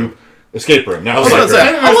move them. room. Escape Room. Now,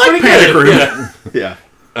 I like Panic Room. Yeah.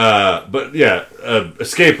 Yeah. but yeah,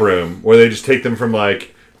 Escape Room, where they just take them from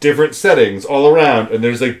like different settings all around, and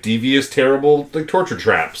there's like devious, terrible like torture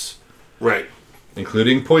traps, Right.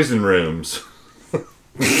 including poison rooms.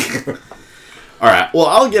 All right. Well,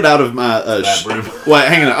 I'll get out of my. Bad room. Well,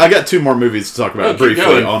 hang on. I got 2 more movies to talk about Oh, keep briefly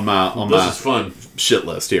going. on This my is fun. shit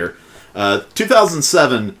list here.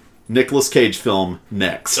 2007 Nicolas Cage film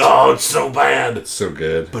Next. Oh, it's so bad. It's so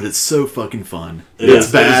good. But it's so fucking fun. It It's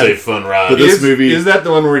is bad. a fun ride. But this movie- is that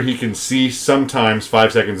the one where he can see sometimes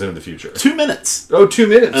 5 seconds into the future? 2 minutes. Oh, 2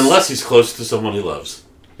 minutes. Unless he's close to someone he loves.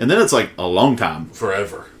 And then it's like a long time.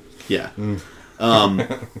 Forever. Yeah.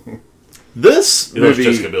 This You know, it's movie...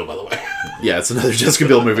 Jessica Biel, by the way. Yeah, it's another Jessica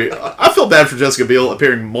Biel movie. I feel bad for Jessica Biel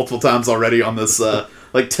appearing multiple times already on this,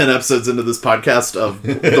 like 10 episodes into this podcast of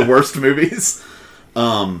the worst movies.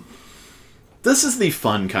 This is the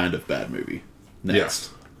fun kind of bad movie.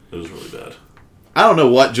 Next. It was really bad. I don't know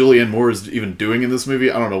what Julianne Moore is even doing in this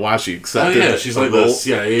movie. I don't know why she Oh, accepted yeah. She's a like role. the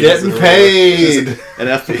CIA. Getting agent or paid. An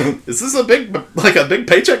FBI. Is this a big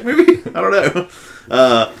paycheck movie? I don't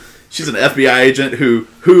know. She's an FBI agent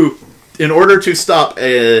who, in order to stop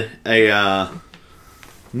a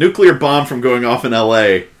nuclear bomb from going off in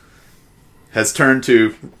L.A., has turned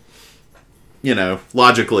to,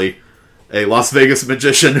 logically, a Las Vegas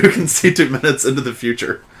magician who can see 2 minutes into the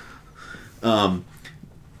future.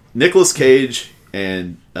 Nicolas Cage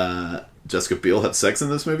and Jessica Biel have sex in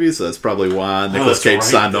this movie, so that's probably why Nicolas that's Cage right,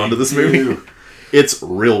 signed on to this movie. do. It's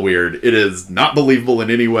real weird. It is not believable in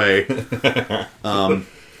any way.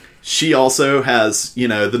 She also has,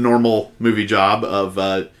 the normal movie job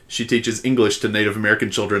of she teaches English to Native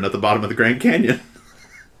American children at the bottom of the Grand Canyon.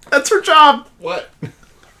 That's her job. What?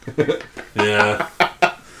 Yeah.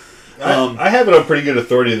 I have it on pretty good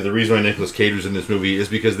authority that the reason why Nicolas Cage was in this movie is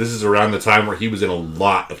because this is around the time where he was in a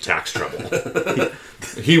lot of tax trouble.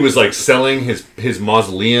 He was like selling his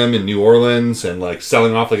mausoleum in New Orleans and like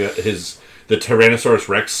selling off like the Tyrannosaurus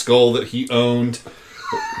Rex skull that he owned.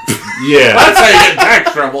 Yeah, That's how you get in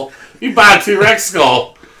tax trouble. You buy a T-Rex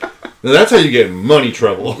skull. now, that's how you get in money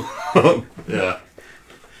trouble. Yeah.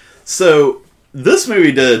 So this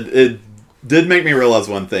movie did make me realize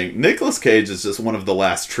one thing. Nicolas Cage is just one of the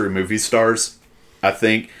last true movie stars, I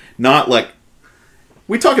think. Not like...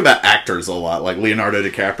 We talk about actors a lot, like Leonardo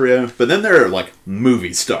DiCaprio, but then there are, like,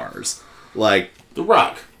 movie stars. Like... The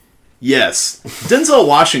Rock. Yes. Denzel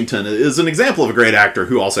Washington is an example of a great actor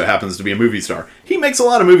who also happens to be a movie star. He makes a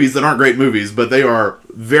lot of movies that aren't great movies, but they are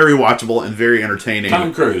very watchable and very entertaining.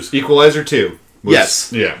 Tom Cruise. Equalizer 2.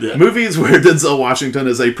 Yes. Yeah. Movies where Denzel Washington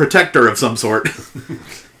is a protector of some sort.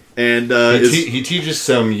 And He teaches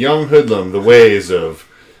some young hoodlum the ways of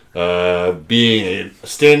being a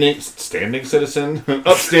standing citizen,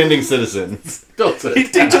 upstanding citizen. Don't say he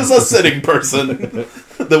that. teaches a sitting person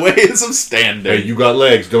the ways of standing. Hey, you got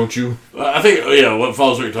legs, don't you? I think, what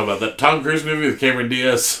follows what you're talking about. That Tom Cruise movie with Cameron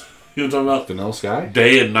Diaz. You know what I'm talking about? Vanilla Sky?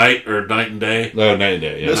 Day and Night, or Night and Day. No, Night and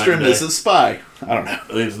Day, yeah. Mr. and Night and Mrs. Spy. I don't know. I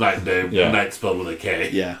think it's Night and Day. Yeah. Night spelled with a K.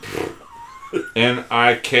 Yeah.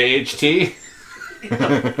 Nikht?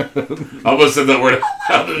 I almost said that word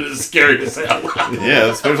out loud. It's scary to say out loud. Yeah,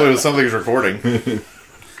 especially when something's recording.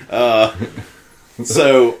 But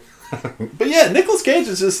yeah, Nicolas Cage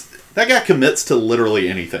is just... That guy commits to literally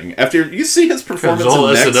anything. After you see his performance There's a whole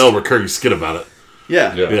in Next... SNL recurring skit about it.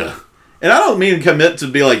 Yeah. Yeah. And I don't mean commit to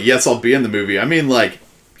be like, yes, I'll be in the movie. I mean, like,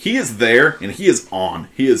 he is there and he is on.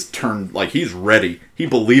 He is turned, like, he's ready. He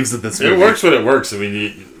believes that this movie... It works when it works. I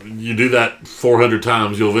mean, you do that 400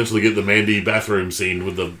 times, you'll eventually get the Mandy bathroom scene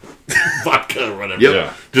with the vodka or whatever. Yep.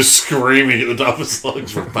 Yeah. Just screaming at the top of his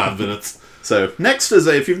lungs for 5 minutes. So, Next is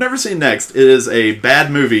if you've never seen Next, it is a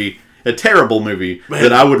bad movie, a terrible movie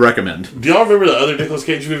that I would recommend. Do y'all remember the other Nicolas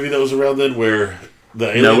Cage movie that was around then where the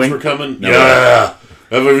aliens Knowing? were coming? Knowing. Yeah.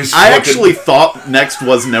 That movie's I fucking- actually thought Next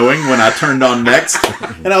was Knowing when I turned on Next.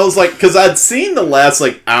 And I was like, because I'd seen the last,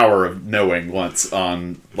 like, hour of Knowing once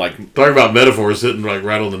on, like... Talking about metaphors hitting like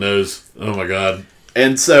right on the nose. Oh my god.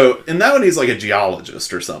 And so, in that one, he's like a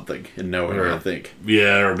geologist or something in Knowing, I think.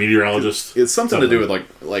 Yeah, or meteorologist. It's something to do with,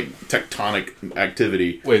 like tectonic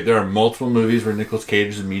activity. Wait, there are multiple movies where Nicolas Cage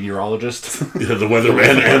is a meteorologist? Yeah, the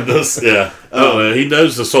weatherman and this. Yeah. He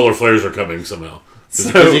knows the solar flares are coming somehow.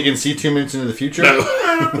 Because he can see 2 minutes into the future? No.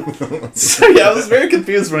 So yeah, I was very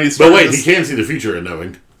confused when he But started. wait, this. he can see the future in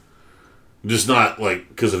Knowing. Just not, like,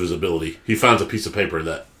 because of his ability. He finds a piece of paper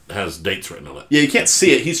that has dates written on it. Yeah, you can't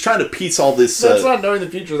see it. He's trying to piece all this. That's not knowing the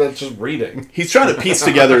future, that's just reading. He's trying to piece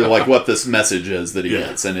together like what this message is that he Yeah.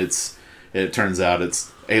 gets, and it turns out it's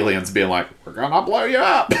aliens being like, "We're gonna blow you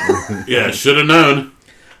up." Yeah, should have known.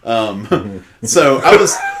 So I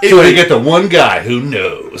was So anyway. you get the one guy who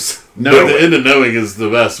knows. But the end of Knowing is the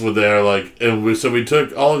best when they're like, so we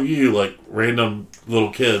took all of you, like, random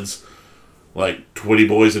little kids, like 20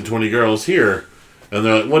 boys and 20 girls here. And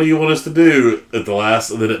they're like, what do you want us to do at the last?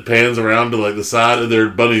 And then it pans around to, like, the side, and there are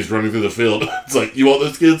bunnies running through the field. It's like, you want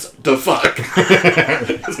those kids to fuck.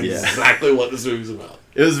 That's exactly what this movie's about.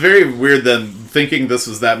 It was very weird then thinking this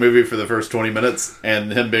was that movie for the first 20 minutes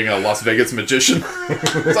and him being a Las Vegas magician.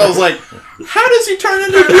 So I was like, how does he turn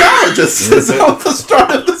into a geologist? That's how the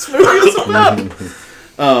start of this movie is about.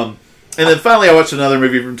 And then finally I watched another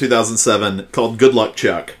movie from 2007 called Good Luck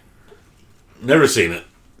Chuck. Never seen it.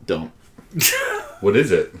 Don't. What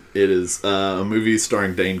is it? It is a movie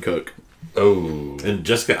starring Dane Cook. Oh. And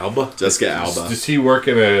Jessica Alba? Jessica Alba. Does he work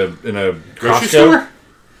in a Grocery Costco? store?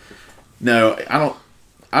 No,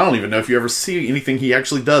 I don't even know if you ever see anything he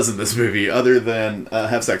actually does in this movie other than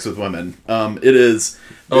have sex with women. It is.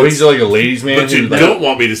 Oh, he's like a ladies' man. But you who, like, don't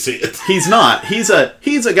want me to see it. He's not. He's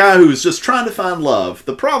a guy who's just trying to find love.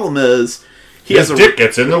 The problem is his dick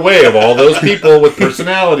gets in the way of all those people with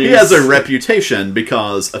personalities. he has a reputation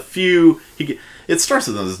because it starts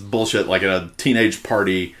with this bullshit like at a teenage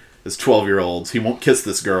party. As 12-year-olds, he won't kiss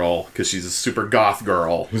this girl because she's a super goth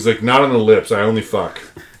girl. He's like, not on the lips. I only fuck.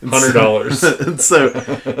 $100. And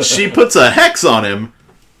so she puts a hex on him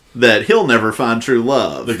that he'll never find true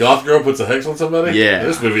love. The goth girl puts a hex on somebody? Yeah.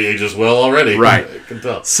 This movie ages well already. Right. I can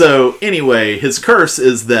tell. So anyway, his curse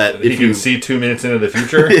is that He can see 2 minutes into the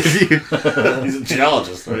future. if you He's a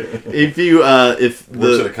geologist, right? if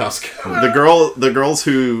Works at a Costco. the girls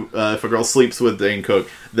who if a girl sleeps with Dane Cook,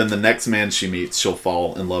 then the next man she meets she'll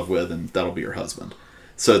fall in love with, and that'll be her husband.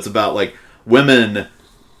 So it's about like women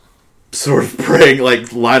sort of praying,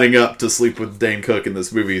 like lining up to sleep with Dane Cook in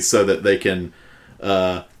this movie so that they can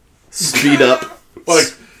speed up.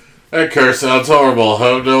 Like, that curse sounds horrible. I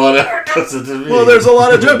hope no one ever does it to me. Well, there's a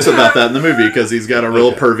lot of jokes about that in the movie because he's got a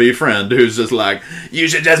real pervy friend who's just like, you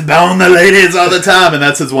should just bone the ladies all the time, and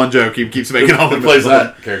that's his one joke he keeps making all the Who plays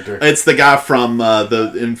that character? It's the guy from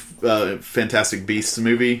the Fantastic Beasts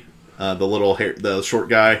movie, the short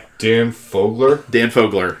guy, Dan Fogler. Dan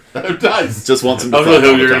Fogler. Oh, nice. Just wants him to I was fuck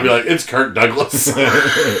really all hoping the you were going to time. be like, it's Kirk Douglas.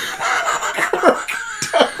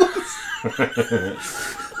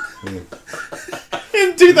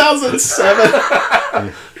 In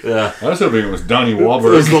 2007. Yeah. I was hoping it was Donnie It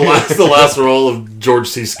Wahlberg. was the last role of George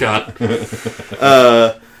C. Scott.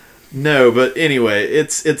 No, but anyway,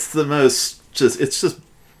 it's the most it's just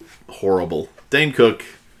horrible. Dane Cook,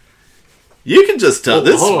 you can just tell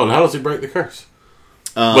this. Hold on, how does he break the curse?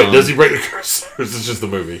 Wait, does he break the curse? Or is this just the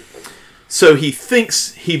movie? So he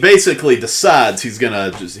basically decides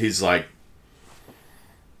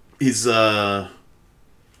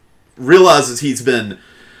realizes he's been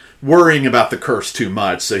worrying about the curse too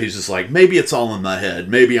much, so he's just like, maybe it's all in my head.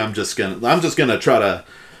 Maybe I'm just gonna try to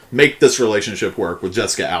make this relationship work with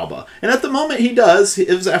Jessica Alba. And at the moment he does, it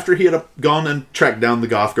was after he had gone and tracked down the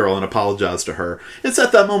goth girl and apologized to her. It's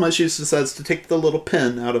at that moment she decides to take the little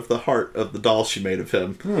pin out of the heart of the doll she made of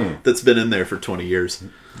him that's been in there for 20 years.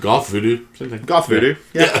 Goth voodoo. Same thing. Goth voodoo.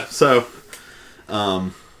 Yeah. So,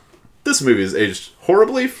 this movie is aged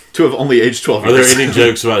horribly to have only aged 12 Are years. there any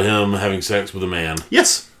jokes about him having sex with a man?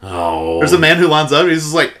 Yes. Oh. There's a man who lines up. He's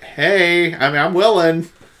just like, hey, I'm willing.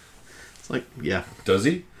 It's like, yeah. Does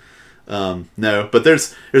he? No, but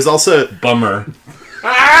there's also... Bummer.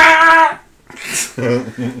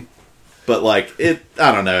 But, like, I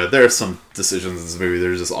don't know. There are some decisions in this movie that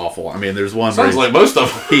are just awful. I mean, there's one Sounds where like most of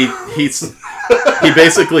them. he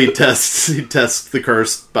basically tests the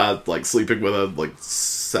curse by, like, sleeping with a, like,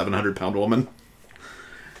 700-pound woman.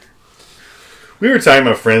 We were talking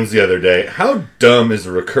about Friends the other day. How dumb is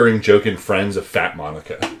the recurring joke in Friends of Fat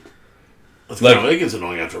Monica? It gets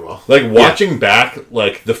annoying after a while. Like, watching back,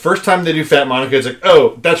 like, the first time they do Fat Monica, it's like,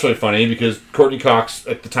 oh, that's really funny, because Courtney Cox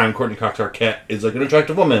Arquette is, like, an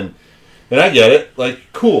attractive woman. And I get it. Like,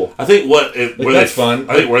 cool. I think that's fun.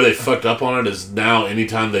 I think where they fucked up on it is now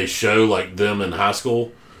anytime they show, like, them in high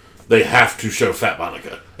school, they have to show Fat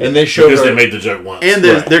Monica. And they show because her... they made the joke once. And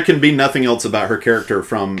there can be nothing else about her character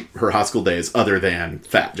from her high school days other than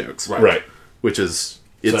fat jokes. Right. Which is...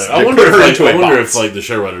 So I wonder if the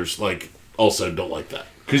showrunners, like, also don't like that.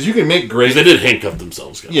 Because you can make great... They did handcuff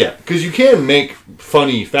themselves. Guys. Yeah, because you can make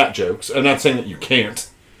funny fat jokes. I'm not saying that you can't.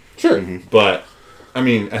 Sure. Mm-hmm. But, I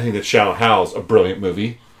mean, I think that Shallow Hal's a brilliant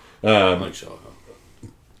movie. I like Shallow Hal.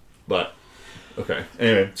 But, okay.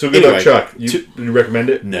 Anyway, so good luck, Chuck. Do you recommend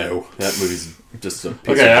it? No. That movie's just a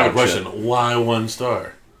piece Okay, of I have a dog question. shit. Why 1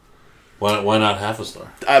 star? Why not half a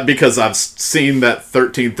star? Because I've seen that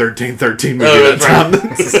 13-13-13 movie Oh, that that's time.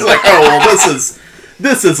 It's like, oh, well,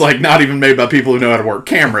 this is like not even made by people who know how to work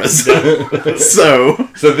cameras. So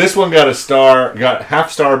this one got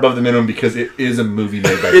half star above the minimum because it is a movie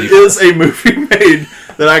made by it people. is a movie made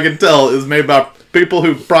that I can tell is made by people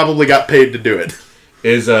who probably got paid to do it.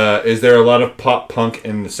 Is there a lot of pop punk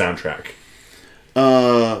in the soundtrack?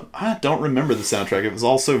 I don't remember the soundtrack. It was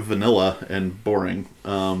also vanilla and boring.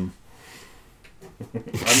 So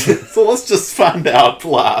let's just find out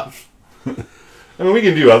live. I mean, we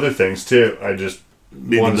can do other things too. I just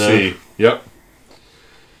want to see. Yep.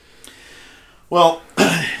 Well,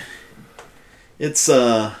 it's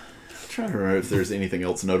I'm trying to remember if there's anything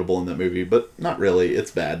else notable in that movie, but not really.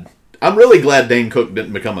 It's bad. I'm really glad Dane Cook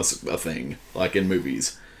didn't become a thing like in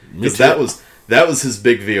movies, because that was his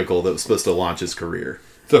big vehicle that was supposed to launch his career.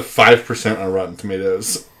 It's a 5% on Rotten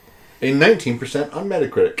Tomatoes, a 19% on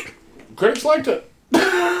Metacritic. Critics liked it.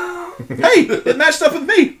 Hey, it matched up with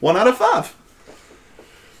me. 1 out of 5.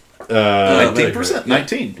 19%.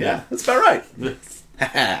 19. Yeah, that's about right.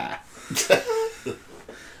 I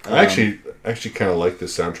actually kind of like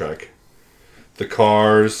this soundtrack. The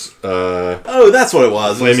Cars, Oh, that's what it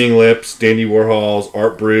was. Flaming Lips, Dandy Warhols,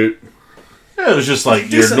 Art Brut. Yeah, it was just like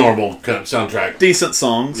Decent. your normal kind of soundtrack. Decent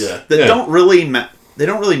songs Yeah. that Yeah. don't really they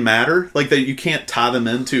don't really matter. Like that, you can't tie them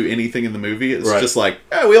into anything in the movie. It's Right. just like,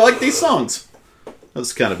 oh, we like these songs.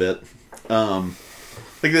 That's kind of it. I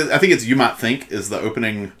think it's "You Might Think" is the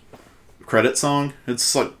opening credit song.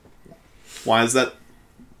 It's like, why is that?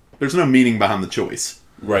 There's no meaning behind the choice.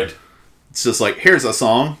 Right. It's just like, here's a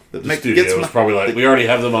song that The studio was probably like, we already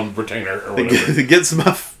have them on retainer or whatever. that gets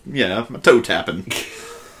my toe tapping.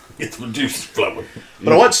 Gets my juice flowing.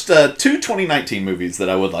 But I watched 2 2019 movies that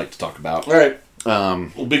I would like to talk about. All right.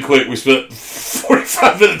 We'll be quick. We spent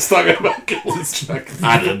 45 minutes talking about Killers Check.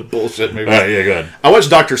 I did the bullshit movie. All right, yeah, go ahead. I watched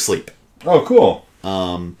Doctor Sleep. Oh, cool.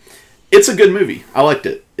 It's a good movie. I liked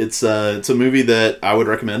it. It's a movie that I would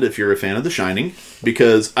recommend if you're a fan of The Shining,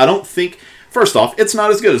 because I don't think, first off, it's not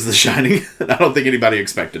as good as The Shining, and I don't think anybody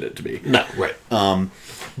expected it to be. No, right.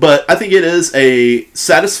 But I think it is a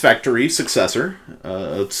satisfactory successor,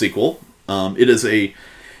 sequel. It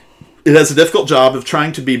has a difficult job of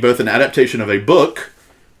trying to be both an adaptation of a book,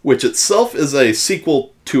 which itself is a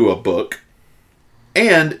sequel to a book,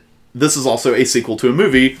 and this is also a sequel to a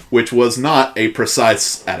movie, which was not a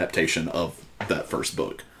precise adaptation of that first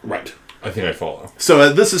book. Right. I think I follow.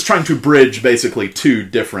 So this is trying to bridge basically two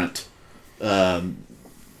different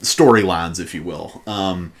storylines, if you will.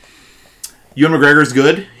 Ewan McGregor's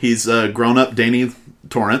good. He's grown-up Danny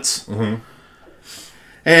Torrance. Mm-hmm.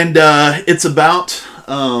 And it's about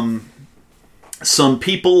some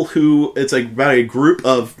people who... It's about a group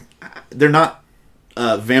of... They're not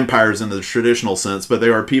vampires in the traditional sense, but they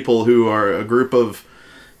are people who are a group of...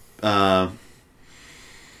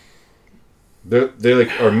 They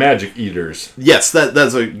like are magic eaters. Yes,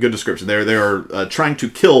 that's a good description. They are trying to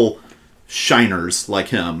kill shiners like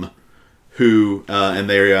him, who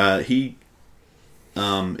he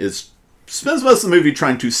spends most of the movie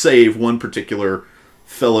trying to save one particular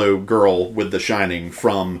fellow girl with the Shining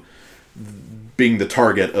from being the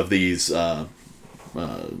target of these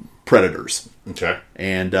predators. Okay,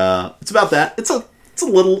 and it's about that. It's a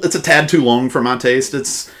tad too long for my taste.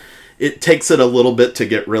 It takes it a little bit to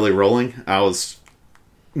get really rolling. I was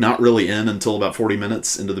not really in until about 40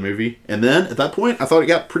 minutes into the movie. And then, at that point, I thought it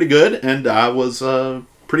got pretty good, and I was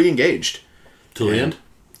pretty engaged. Till the end?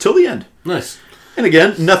 Till the end. Nice. And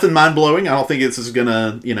again, nothing mind-blowing. I don't think this is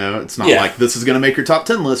gonna, it's not like this is gonna make your top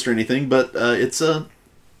 10 list or anything, but it's a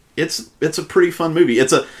pretty fun movie.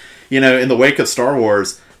 It's in the wake of Star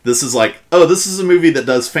Wars, this is like, this is a movie that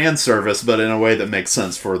does fan service, but in a way that makes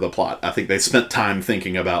sense for the plot. I think they spent time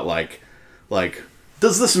thinking about like,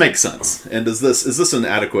 does this make sense? And is this an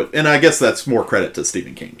adequate? And I guess that's more credit to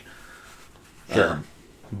Stephen King. Sure,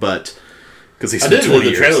 but because he's I did in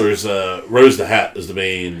the trailers. Rose the Hat is the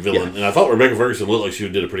main villain, and I thought Rebecca Ferguson looked like she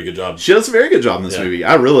did a pretty good job. She does a very good job in this movie.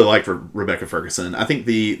 I really liked Rebecca Ferguson. I think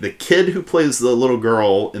the kid who plays the little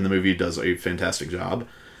girl in the movie does a fantastic job.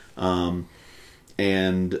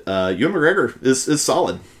 And Ewan McGregor is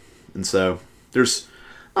solid, and so there's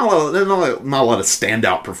not a lot of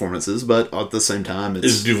standout performances, but at the same time,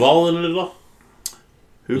 is Duvall in it at all?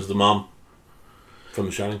 Who's the mom from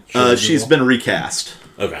The Shining? She's been recast.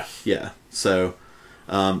 Okay, yeah, so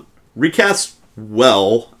recast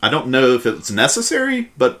well. I don't know if it's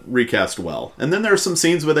necessary, but recast well. And then there are some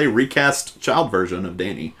scenes with a recast child version of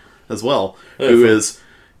Danny as well, who is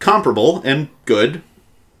comparable and good.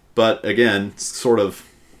 But again, sort of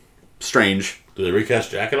strange. Do they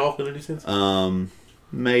recast Jack at all in any sense?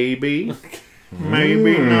 Maybe.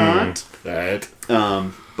 Maybe not. Alright.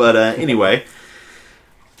 But anyway,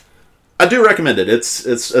 I do recommend it. It's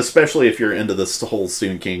especially if you're into this whole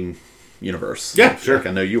Stephen King universe. Yeah, sure. Like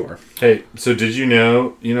I know you are. Hey, so did you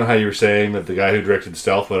know how you were saying that the guy who directed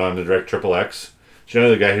Stealth went on to direct Triple X? Did you know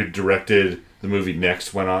the guy who directed the movie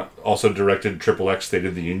Next also directed Triple X State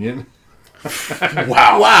of the Union?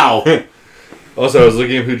 Wow. Also, I was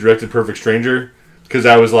looking at who directed Perfect Stranger, because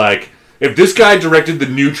I was like, if this guy directed the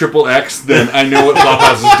new Triple X, then I know what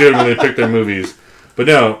Flophouse is doing when they pick their movies. But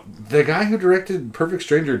no, the guy who directed Perfect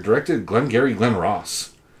Stranger directed Glengarry Glen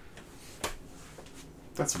Ross.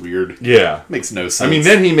 That's weird. Yeah. Makes no sense. I mean,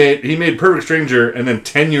 then he made Perfect Stranger, and then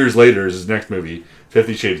 10 years later is his next movie,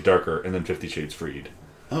 50 Shades Darker, and then 50 Shades Freed.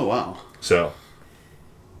 Oh, wow. So...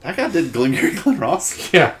 that guy did Glengarry Glen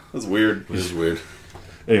Ross? Yeah. That's weird. This is weird.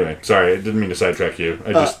 Anyway, sorry, I didn't mean to sidetrack you.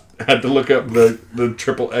 I just had to look up the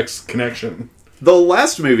Triple X connection. The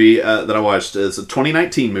last movie that I watched is a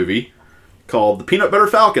 2019 movie called The Peanut Butter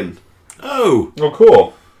Falcon. Oh,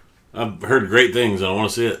 cool. I've heard great things and I want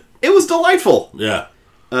to see it. It was delightful. Yeah.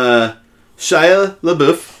 Shia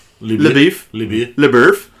LaBeouf.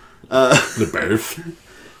 LaBeouf.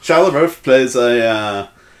 Shia LaBeouf plays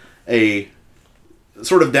a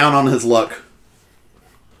sort of down on his luck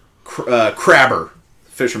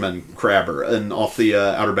fisherman crabber off the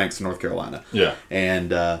Outer Banks of North Carolina. Yeah.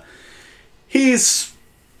 And he's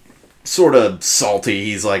sort of salty.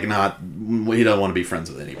 He's like he doesn't want to be friends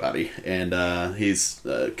with anybody. And he's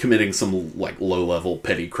committing some like low-level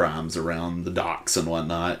petty crimes around the docks and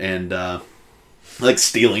whatnot. And like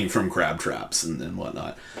stealing from crab traps and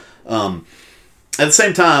whatnot. At the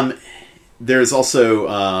same time, there's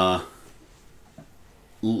also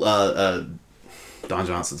Don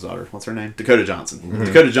Johnson's daughter. What's her name? Dakota Johnson. Mm-hmm.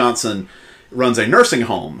 Dakota Johnson runs a nursing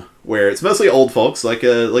home where it's mostly old folks, like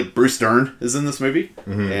Bruce Dern is in this movie,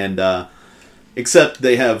 and except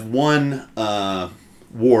they have one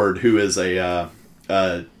ward who is a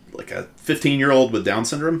 15-year-old with Down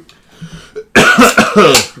syndrome.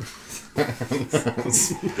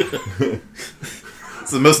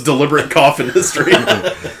 It's the most deliberate cough in history.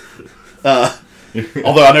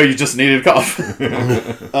 Although I know you just needed a cough.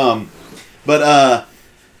 But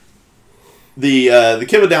the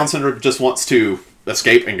kid with Down syndrome just wants to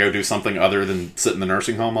escape and go do something other than sit in the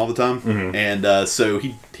nursing home all the time. Mm-hmm. And so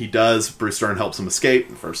he does. Bruce Dern helps him escape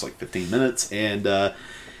in the first 15 minutes. And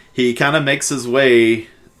he kind of makes his way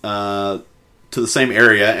to the same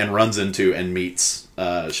area and runs into and meets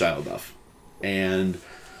Shia LaBeouf. And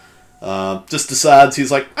just decides,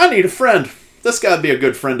 he's like, I need a friend. This guy'd be a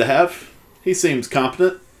good friend to have. He seems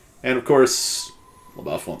competent. And of course,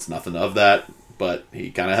 LaBeouf wants nothing of that, but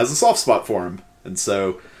he kind of has a soft spot for him. And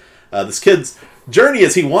so this kid's journey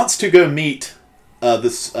is he wants to go meet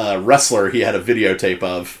this wrestler he had a videotape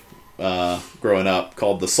of growing up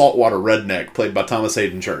called the Saltwater Redneck, played by Thomas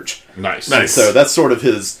Hayden Church. Nice. So that's sort of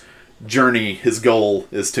his journey. His goal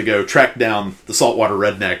is to go track down the Saltwater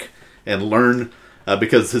Redneck and learn,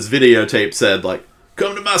 because his videotape said,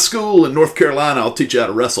 come to my school in North Carolina, I'll teach you how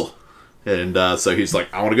to wrestle. And so he's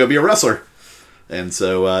like, I want to go be a wrestler. And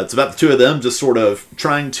so it's about the two of them just sort of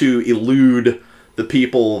trying to elude the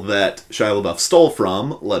people that Shia LaBeouf stole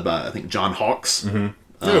from, led by, I think, John Hawkes. Mm-hmm.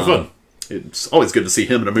 Fun. It's always good to see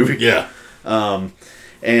him in a movie. Yeah. And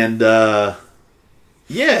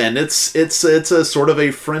it's a sort of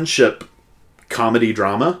a friendship comedy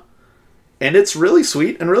drama. And it's really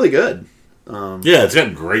sweet and really good. Yeah, it's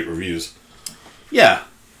got great reviews. Yeah.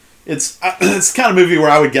 It's the kind of movie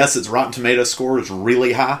where I would guess its Rotten Tomatoes score is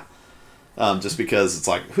really high. Just because it's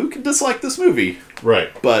who could dislike this movie?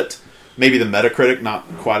 Right. But maybe the Metacritic not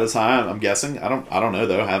quite as high, I'm guessing. I don't know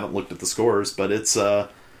though. I haven't looked at the scores, but it's a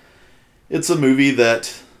movie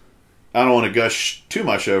that I don't want to gush too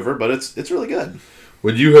much over, but it's really good.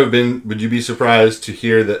 Would you be surprised to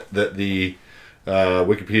hear that the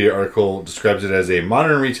Wikipedia article describes it as a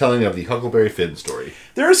modern retelling of the Huckleberry Finn story?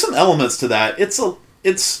 There are some elements to that.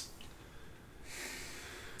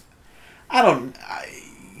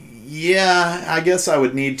 I guess I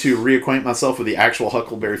would need to reacquaint myself with the actual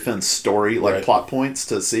Huckleberry Finn story, plot points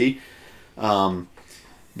to see.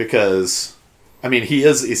 Because, he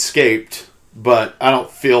is escaped, but I don't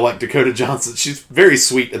feel like Dakota Johnson. She's very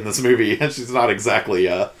sweet in this movie, and she's not exactly,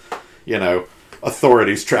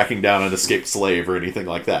 authorities tracking down an escaped slave or anything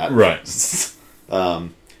like that. Right. But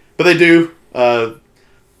they do,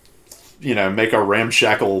 make a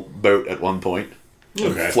ramshackle boat at one point.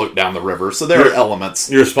 Okay. Float down the river. So there are elements.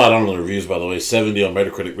 You're spot on the reviews, by the way. 70 on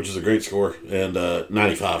Metacritic, which is a great score, and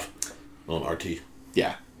 95 on RT.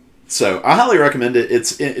 Yeah. So I highly recommend it.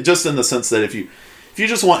 It's just in the sense that if you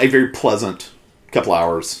just want a very pleasant couple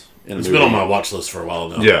hours in a movie. It's been on my watch list for a while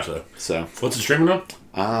now. Yeah. So what's it streaming on?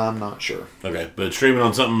 I'm not sure. Okay, but it's streaming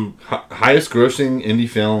on something. Highest grossing indie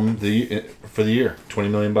film for the year. $20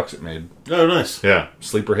 million it made. Oh, nice. Yeah.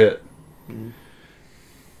 Sleeper hit. Mm-hmm.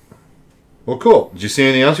 Well, cool. Did you see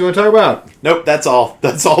anything else you want to talk about? Nope, that's all.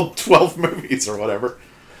 That's all 12 movies or whatever.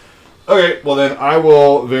 Okay, well then I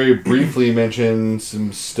will very briefly mention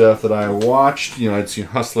some stuff that I watched. I'd seen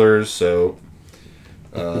Hustlers, so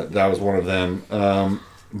that was one of them.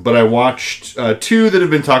 But I watched three that have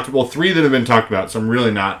been talked about, so I'm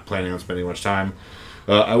really not planning on spending much time.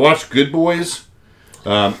 I watched Good Boys.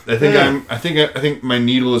 I think my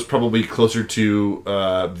needle is probably closer to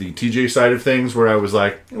the TJ side of things, where I was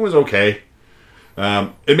like, it was okay.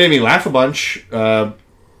 It made me laugh a bunch.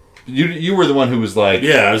 You were the one who was like...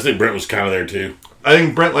 Yeah, I think Brent was kind of there too. I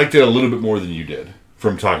think Brent liked it a little bit more than you did,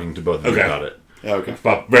 from talking to both of you about it. Yeah, okay.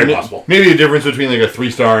 Very possible. Maybe a difference between a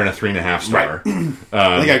 3-star and a 3.5 star. Right.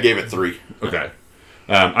 I think I gave it 3. Okay.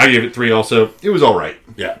 I gave it 3 also. It was alright.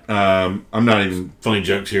 Yeah. I'm not even... Funny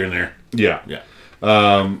jokes here and there. Yeah. Yeah.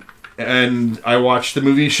 And I watched the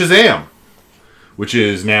movie Shazam, which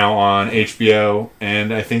is now on HBO,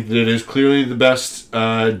 and I think that it is clearly the best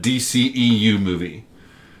DCEU movie.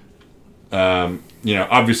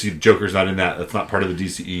 Obviously Joker's not in that. That's not part of the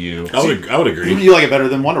DCEU. I would agree. You like it better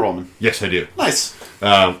than Wonder Woman? Yes, I do. Nice.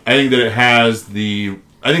 I think that it has I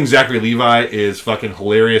think Zachary Levi is fucking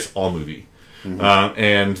hilarious all movie. Mm-hmm.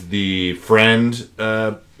 And the friend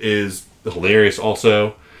is hilarious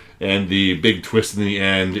also. And the big twist in the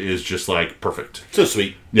end is just perfect. So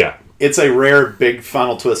sweet. Yeah. It's a rare big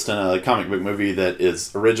final twist in a comic book movie that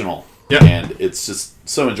is original. Yeah. And it's just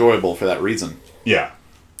so enjoyable for that reason. Yeah.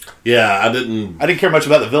 Yeah, I didn't care much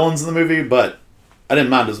about the villains in the movie, but I didn't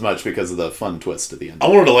mind as much because of the fun twist at the end. I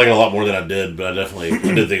wanted to like it a lot more than I did, but I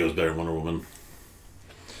did think it was better than Wonder Woman.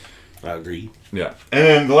 I agree. Yeah. And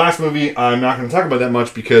then the last movie, I'm not going to talk about that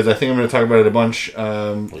much because I think I'm going to talk about it a bunch in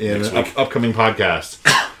an upcoming podcast.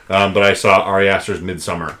 But I saw Ari Aster's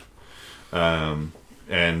Midsummer.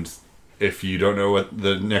 And if you don't know what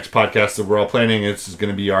the next podcast that we're all planning, it's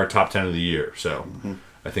going to be our top 10 of the year. So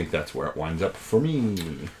I think that's where it winds up for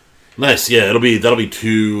me. Nice. Yeah, that'll be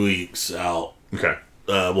 2 weeks out. Okay.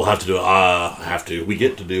 We'll have to do we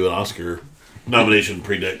get to do an Oscar nomination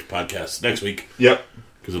predict podcast next week. Yep.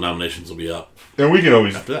 Because the nominations will be up. And we can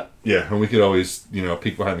always after that. Yeah, and we could always,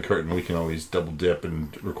 peek behind the curtain. We can always double dip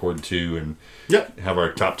and record 2 and have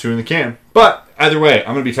our top 2 in the can. But either way,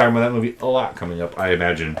 I'm going to be talking about that movie a lot coming up, I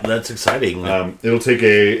imagine. That's exciting. It'll take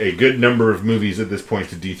a good number of movies at this point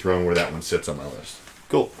to dethrone where that one sits on my list.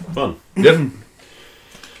 Cool. Fun. Yep.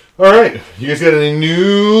 All right. You guys got any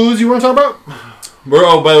news you want to talk about?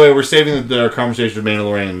 By the way, we're saving our conversation with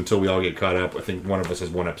Mandalorian until we all get caught up. I think one of us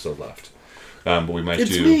has 1 episode left. But we might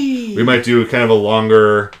do kind of a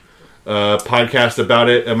longer podcast about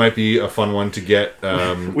it. It might be a fun one to get.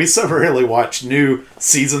 We so rarely watch new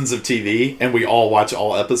seasons of TV, and we all watch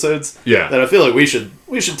all episodes. Yeah, that I feel like we should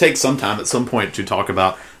take some time at some point to talk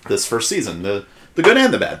about this first season, the good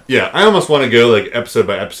and the bad. Yeah, I almost want to go like episode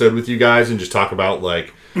by episode with you guys and just talk about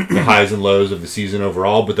like the highs and lows of the season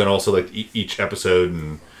overall, but then also like each episode.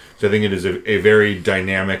 And so I think it is a very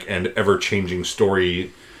dynamic and ever changing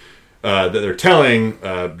story. That they're telling,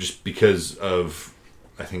 just because of,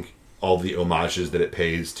 I think, all the homages that it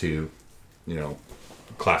pays to,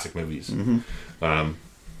 classic movies. Mm-hmm.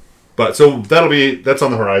 But so that's on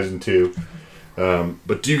the horizon too.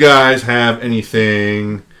 But do you guys have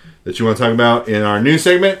anything that you want to talk about in our new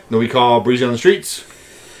segment that we call Breezy on the Streets?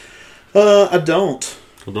 I don't.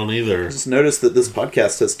 I don't either. I just noticed that this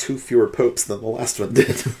podcast has 2 fewer popes than the last one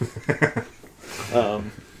did.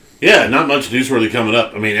 Yeah, not much newsworthy coming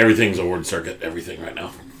up. I mean, everything's award circuit, everything right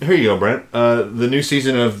now. Here you go, Brent. The new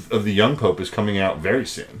season of The Young Pope is coming out very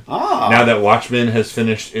soon. Ah. Now that Watchmen has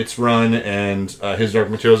finished its run and His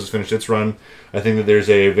Dark Materials has finished its run, I think that there's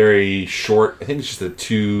a very short, I think it's just a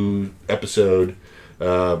 2-episode,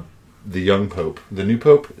 The Young Pope. The new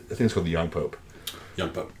Pope? I think it's called The Young Pope.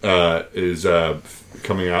 Young Pope. Is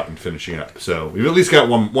coming out and finishing up. So we've at least got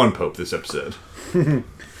one Pope this episode. All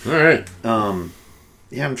right.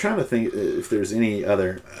 Yeah, I'm trying to think if there's any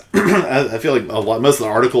other. I feel like most of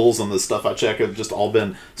the articles and the stuff I check have just all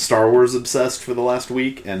been Star Wars obsessed for the last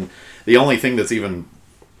week, and the only thing that's even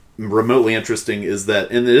remotely interesting is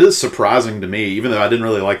that, and it is surprising to me, even though I didn't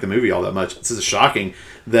really like the movie all that much. This is shocking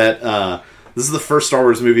that this is the first Star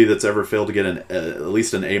Wars movie that's ever failed to get at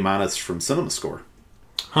least an A- from CinemaScore.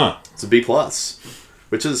 Huh? It's a B+,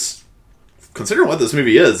 which is, considering what this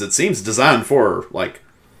movie is, it seems designed for like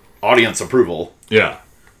audience approval. Yeah.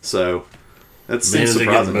 So that's Man, is it getting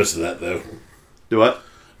surprising. most of that though? Do what?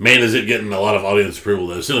 Man, is it getting a lot of audience approval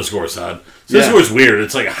though? CineScore side. CineScore is weird.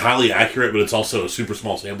 It's like highly accurate, but it's also a super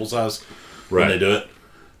small sample size when they do it.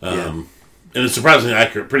 And it's surprisingly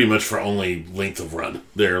accurate, pretty much for only length of run.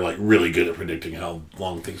 They're like really good at predicting how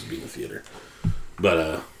long things will be in the theater. But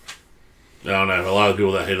I don't know. A lot of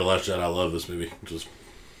people that hate The Last Jedi love this movie, which is.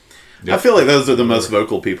 Yep. I feel like those are the most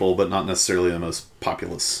vocal people, but not necessarily the most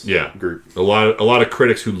populous group. A lot of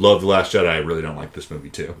critics who love The Last Jedi really don't like this movie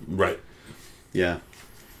too. Right. Yeah.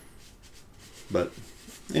 But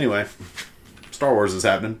anyway, Star Wars is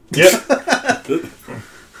happening. Yep.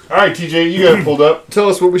 All right, TJ, you got it pulled up. Tell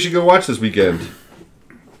us what we should go watch this weekend.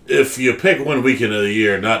 If you pick one weekend of the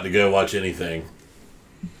year not to go watch anything,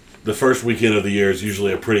 the first weekend of the year is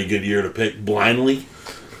usually a pretty good year to pick blindly.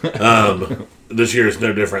 This year is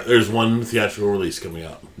no different. There's one theatrical release coming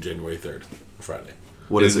out January 3rd, Friday.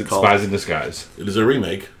 What is it called? Spies in Disguise. It is a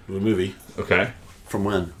remake of a movie. Okay. From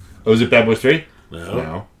when? Oh, is it Bad Boys 3?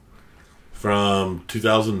 No. From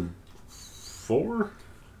 2004?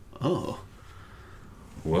 Oh.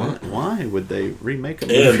 What? Why would they remake a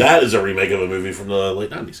movie? And that is a remake of a movie from the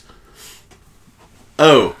late 90s.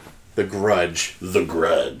 Oh. The Grudge. The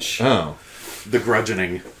Grudge. Oh. The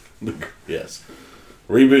Grudgeoning. Yes.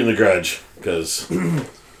 Rebooting The Grudge, because...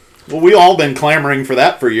 Well, we all been clamoring for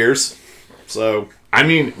that for years. So... I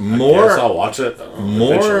mean, I guess I'll watch it.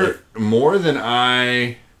 More than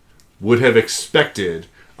I would have expected.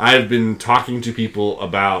 I've been talking to people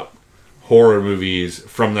about horror movies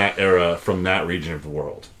from that era, from that region of the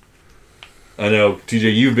world. I know,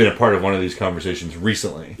 TJ, you've been a part of one of these conversations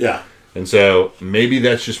recently. Yeah. And so maybe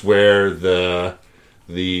that's just where the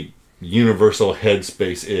universal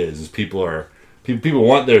headspace is people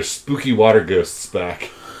want their spooky water ghosts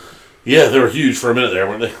back. Yeah, they were huge for a minute there,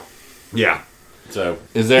 weren't they? Yeah. So,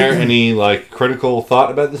 is there any critical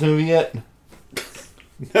thought about this movie yet?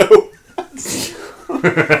 No.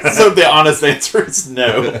 So the honest answer is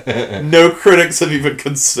no. No critics have even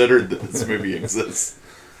considered that this movie exists.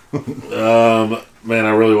 man,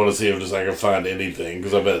 I really want to see if I can find anything,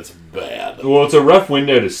 because I bet it's bad. Well, it's a rough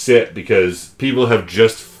window to sit because people have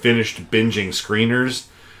just finished binging screeners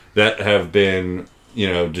that have been,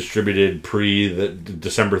 distributed pre the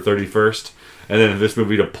December 31st, and then this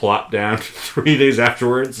movie to plop down 3 days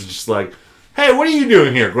afterwards. It's just like, hey, what are you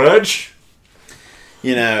doing here, Grudge?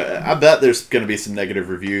 I bet there's going to be some negative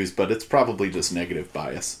reviews, but it's probably just negative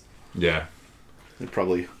bias. Yeah. It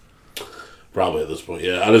probably at this point,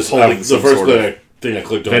 yeah. The some first sort of thing I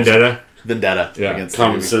clicked on Vendetta. Yeah. against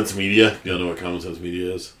Common Sense Media. You don't know what Common Sense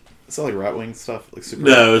Media is? Is that like right-wing stuff? Like super?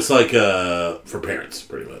 No, it's like for parents,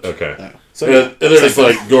 pretty much. Okay. No. So, And they're just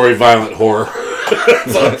like gory, violent horror.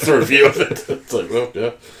 So that's a review of it. It's like, well,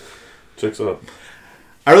 yeah. Checks out.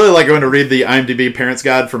 I really like going to read the IMDb Parents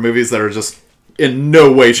Guide for movies that are just in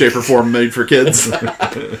no way, shape, or form made for kids.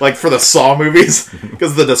 Like for the Saw movies,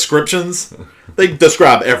 because the descriptions, they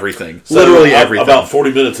describe everything. So Literally everything. About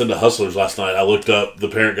 40 minutes into Hustlers last night, I looked up the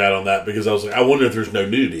parent guide on that because I was like, I wonder if there's no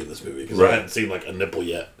nudity in this movie, because I hadn't seen a nipple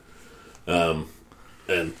yet. And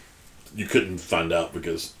you couldn't find out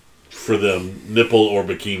because for them, nipple or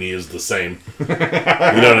bikini is the same. You know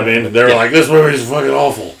what I mean? They were like, this movie is fucking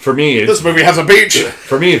awful. For me, this movie has a beach.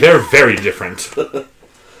 For me, they're very different.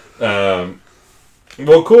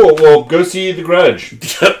 Well, cool. Well, go see The Grudge.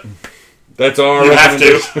 That's our You have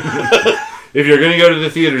to. If you're going to go to the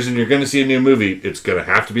theaters and you're going to see a new movie, it's going to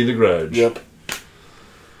have to be The Grudge. Yep.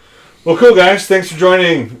 Well, cool, guys. Thanks for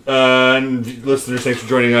joining. And listeners, thanks for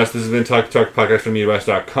joining us. This has been Talkie Podcast from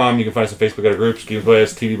MediaBias.com. You can find us on Facebook at our groups, Games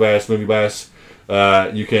Bias, TV Bias, Movie Bias.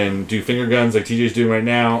 You can do finger guns like TJ's doing right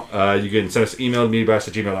now. You can send us an email to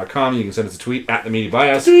MediaBias@gmail.com. You can send us a tweet at the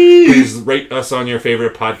MediaBias. Please rate us on your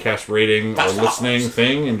favorite podcast rating or listening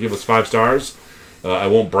thing and give us 5 stars. I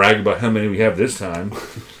won't brag about how many we have this time.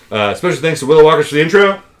 Special thanks to Willow Walkers for the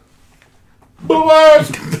intro.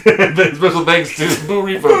 Special thanks to Boo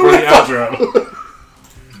Reefa for the outro.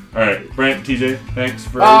 All right, Brent, TJ, thanks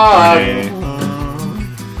for joining.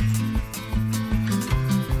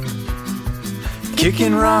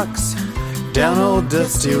 Kicking rocks down old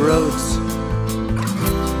dusty roads.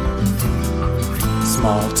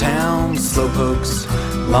 Small town slowpokes,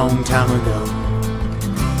 long time ago.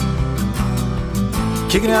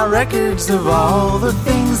 Kicking out records of all the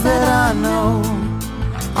things that I know.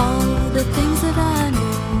 All the things that I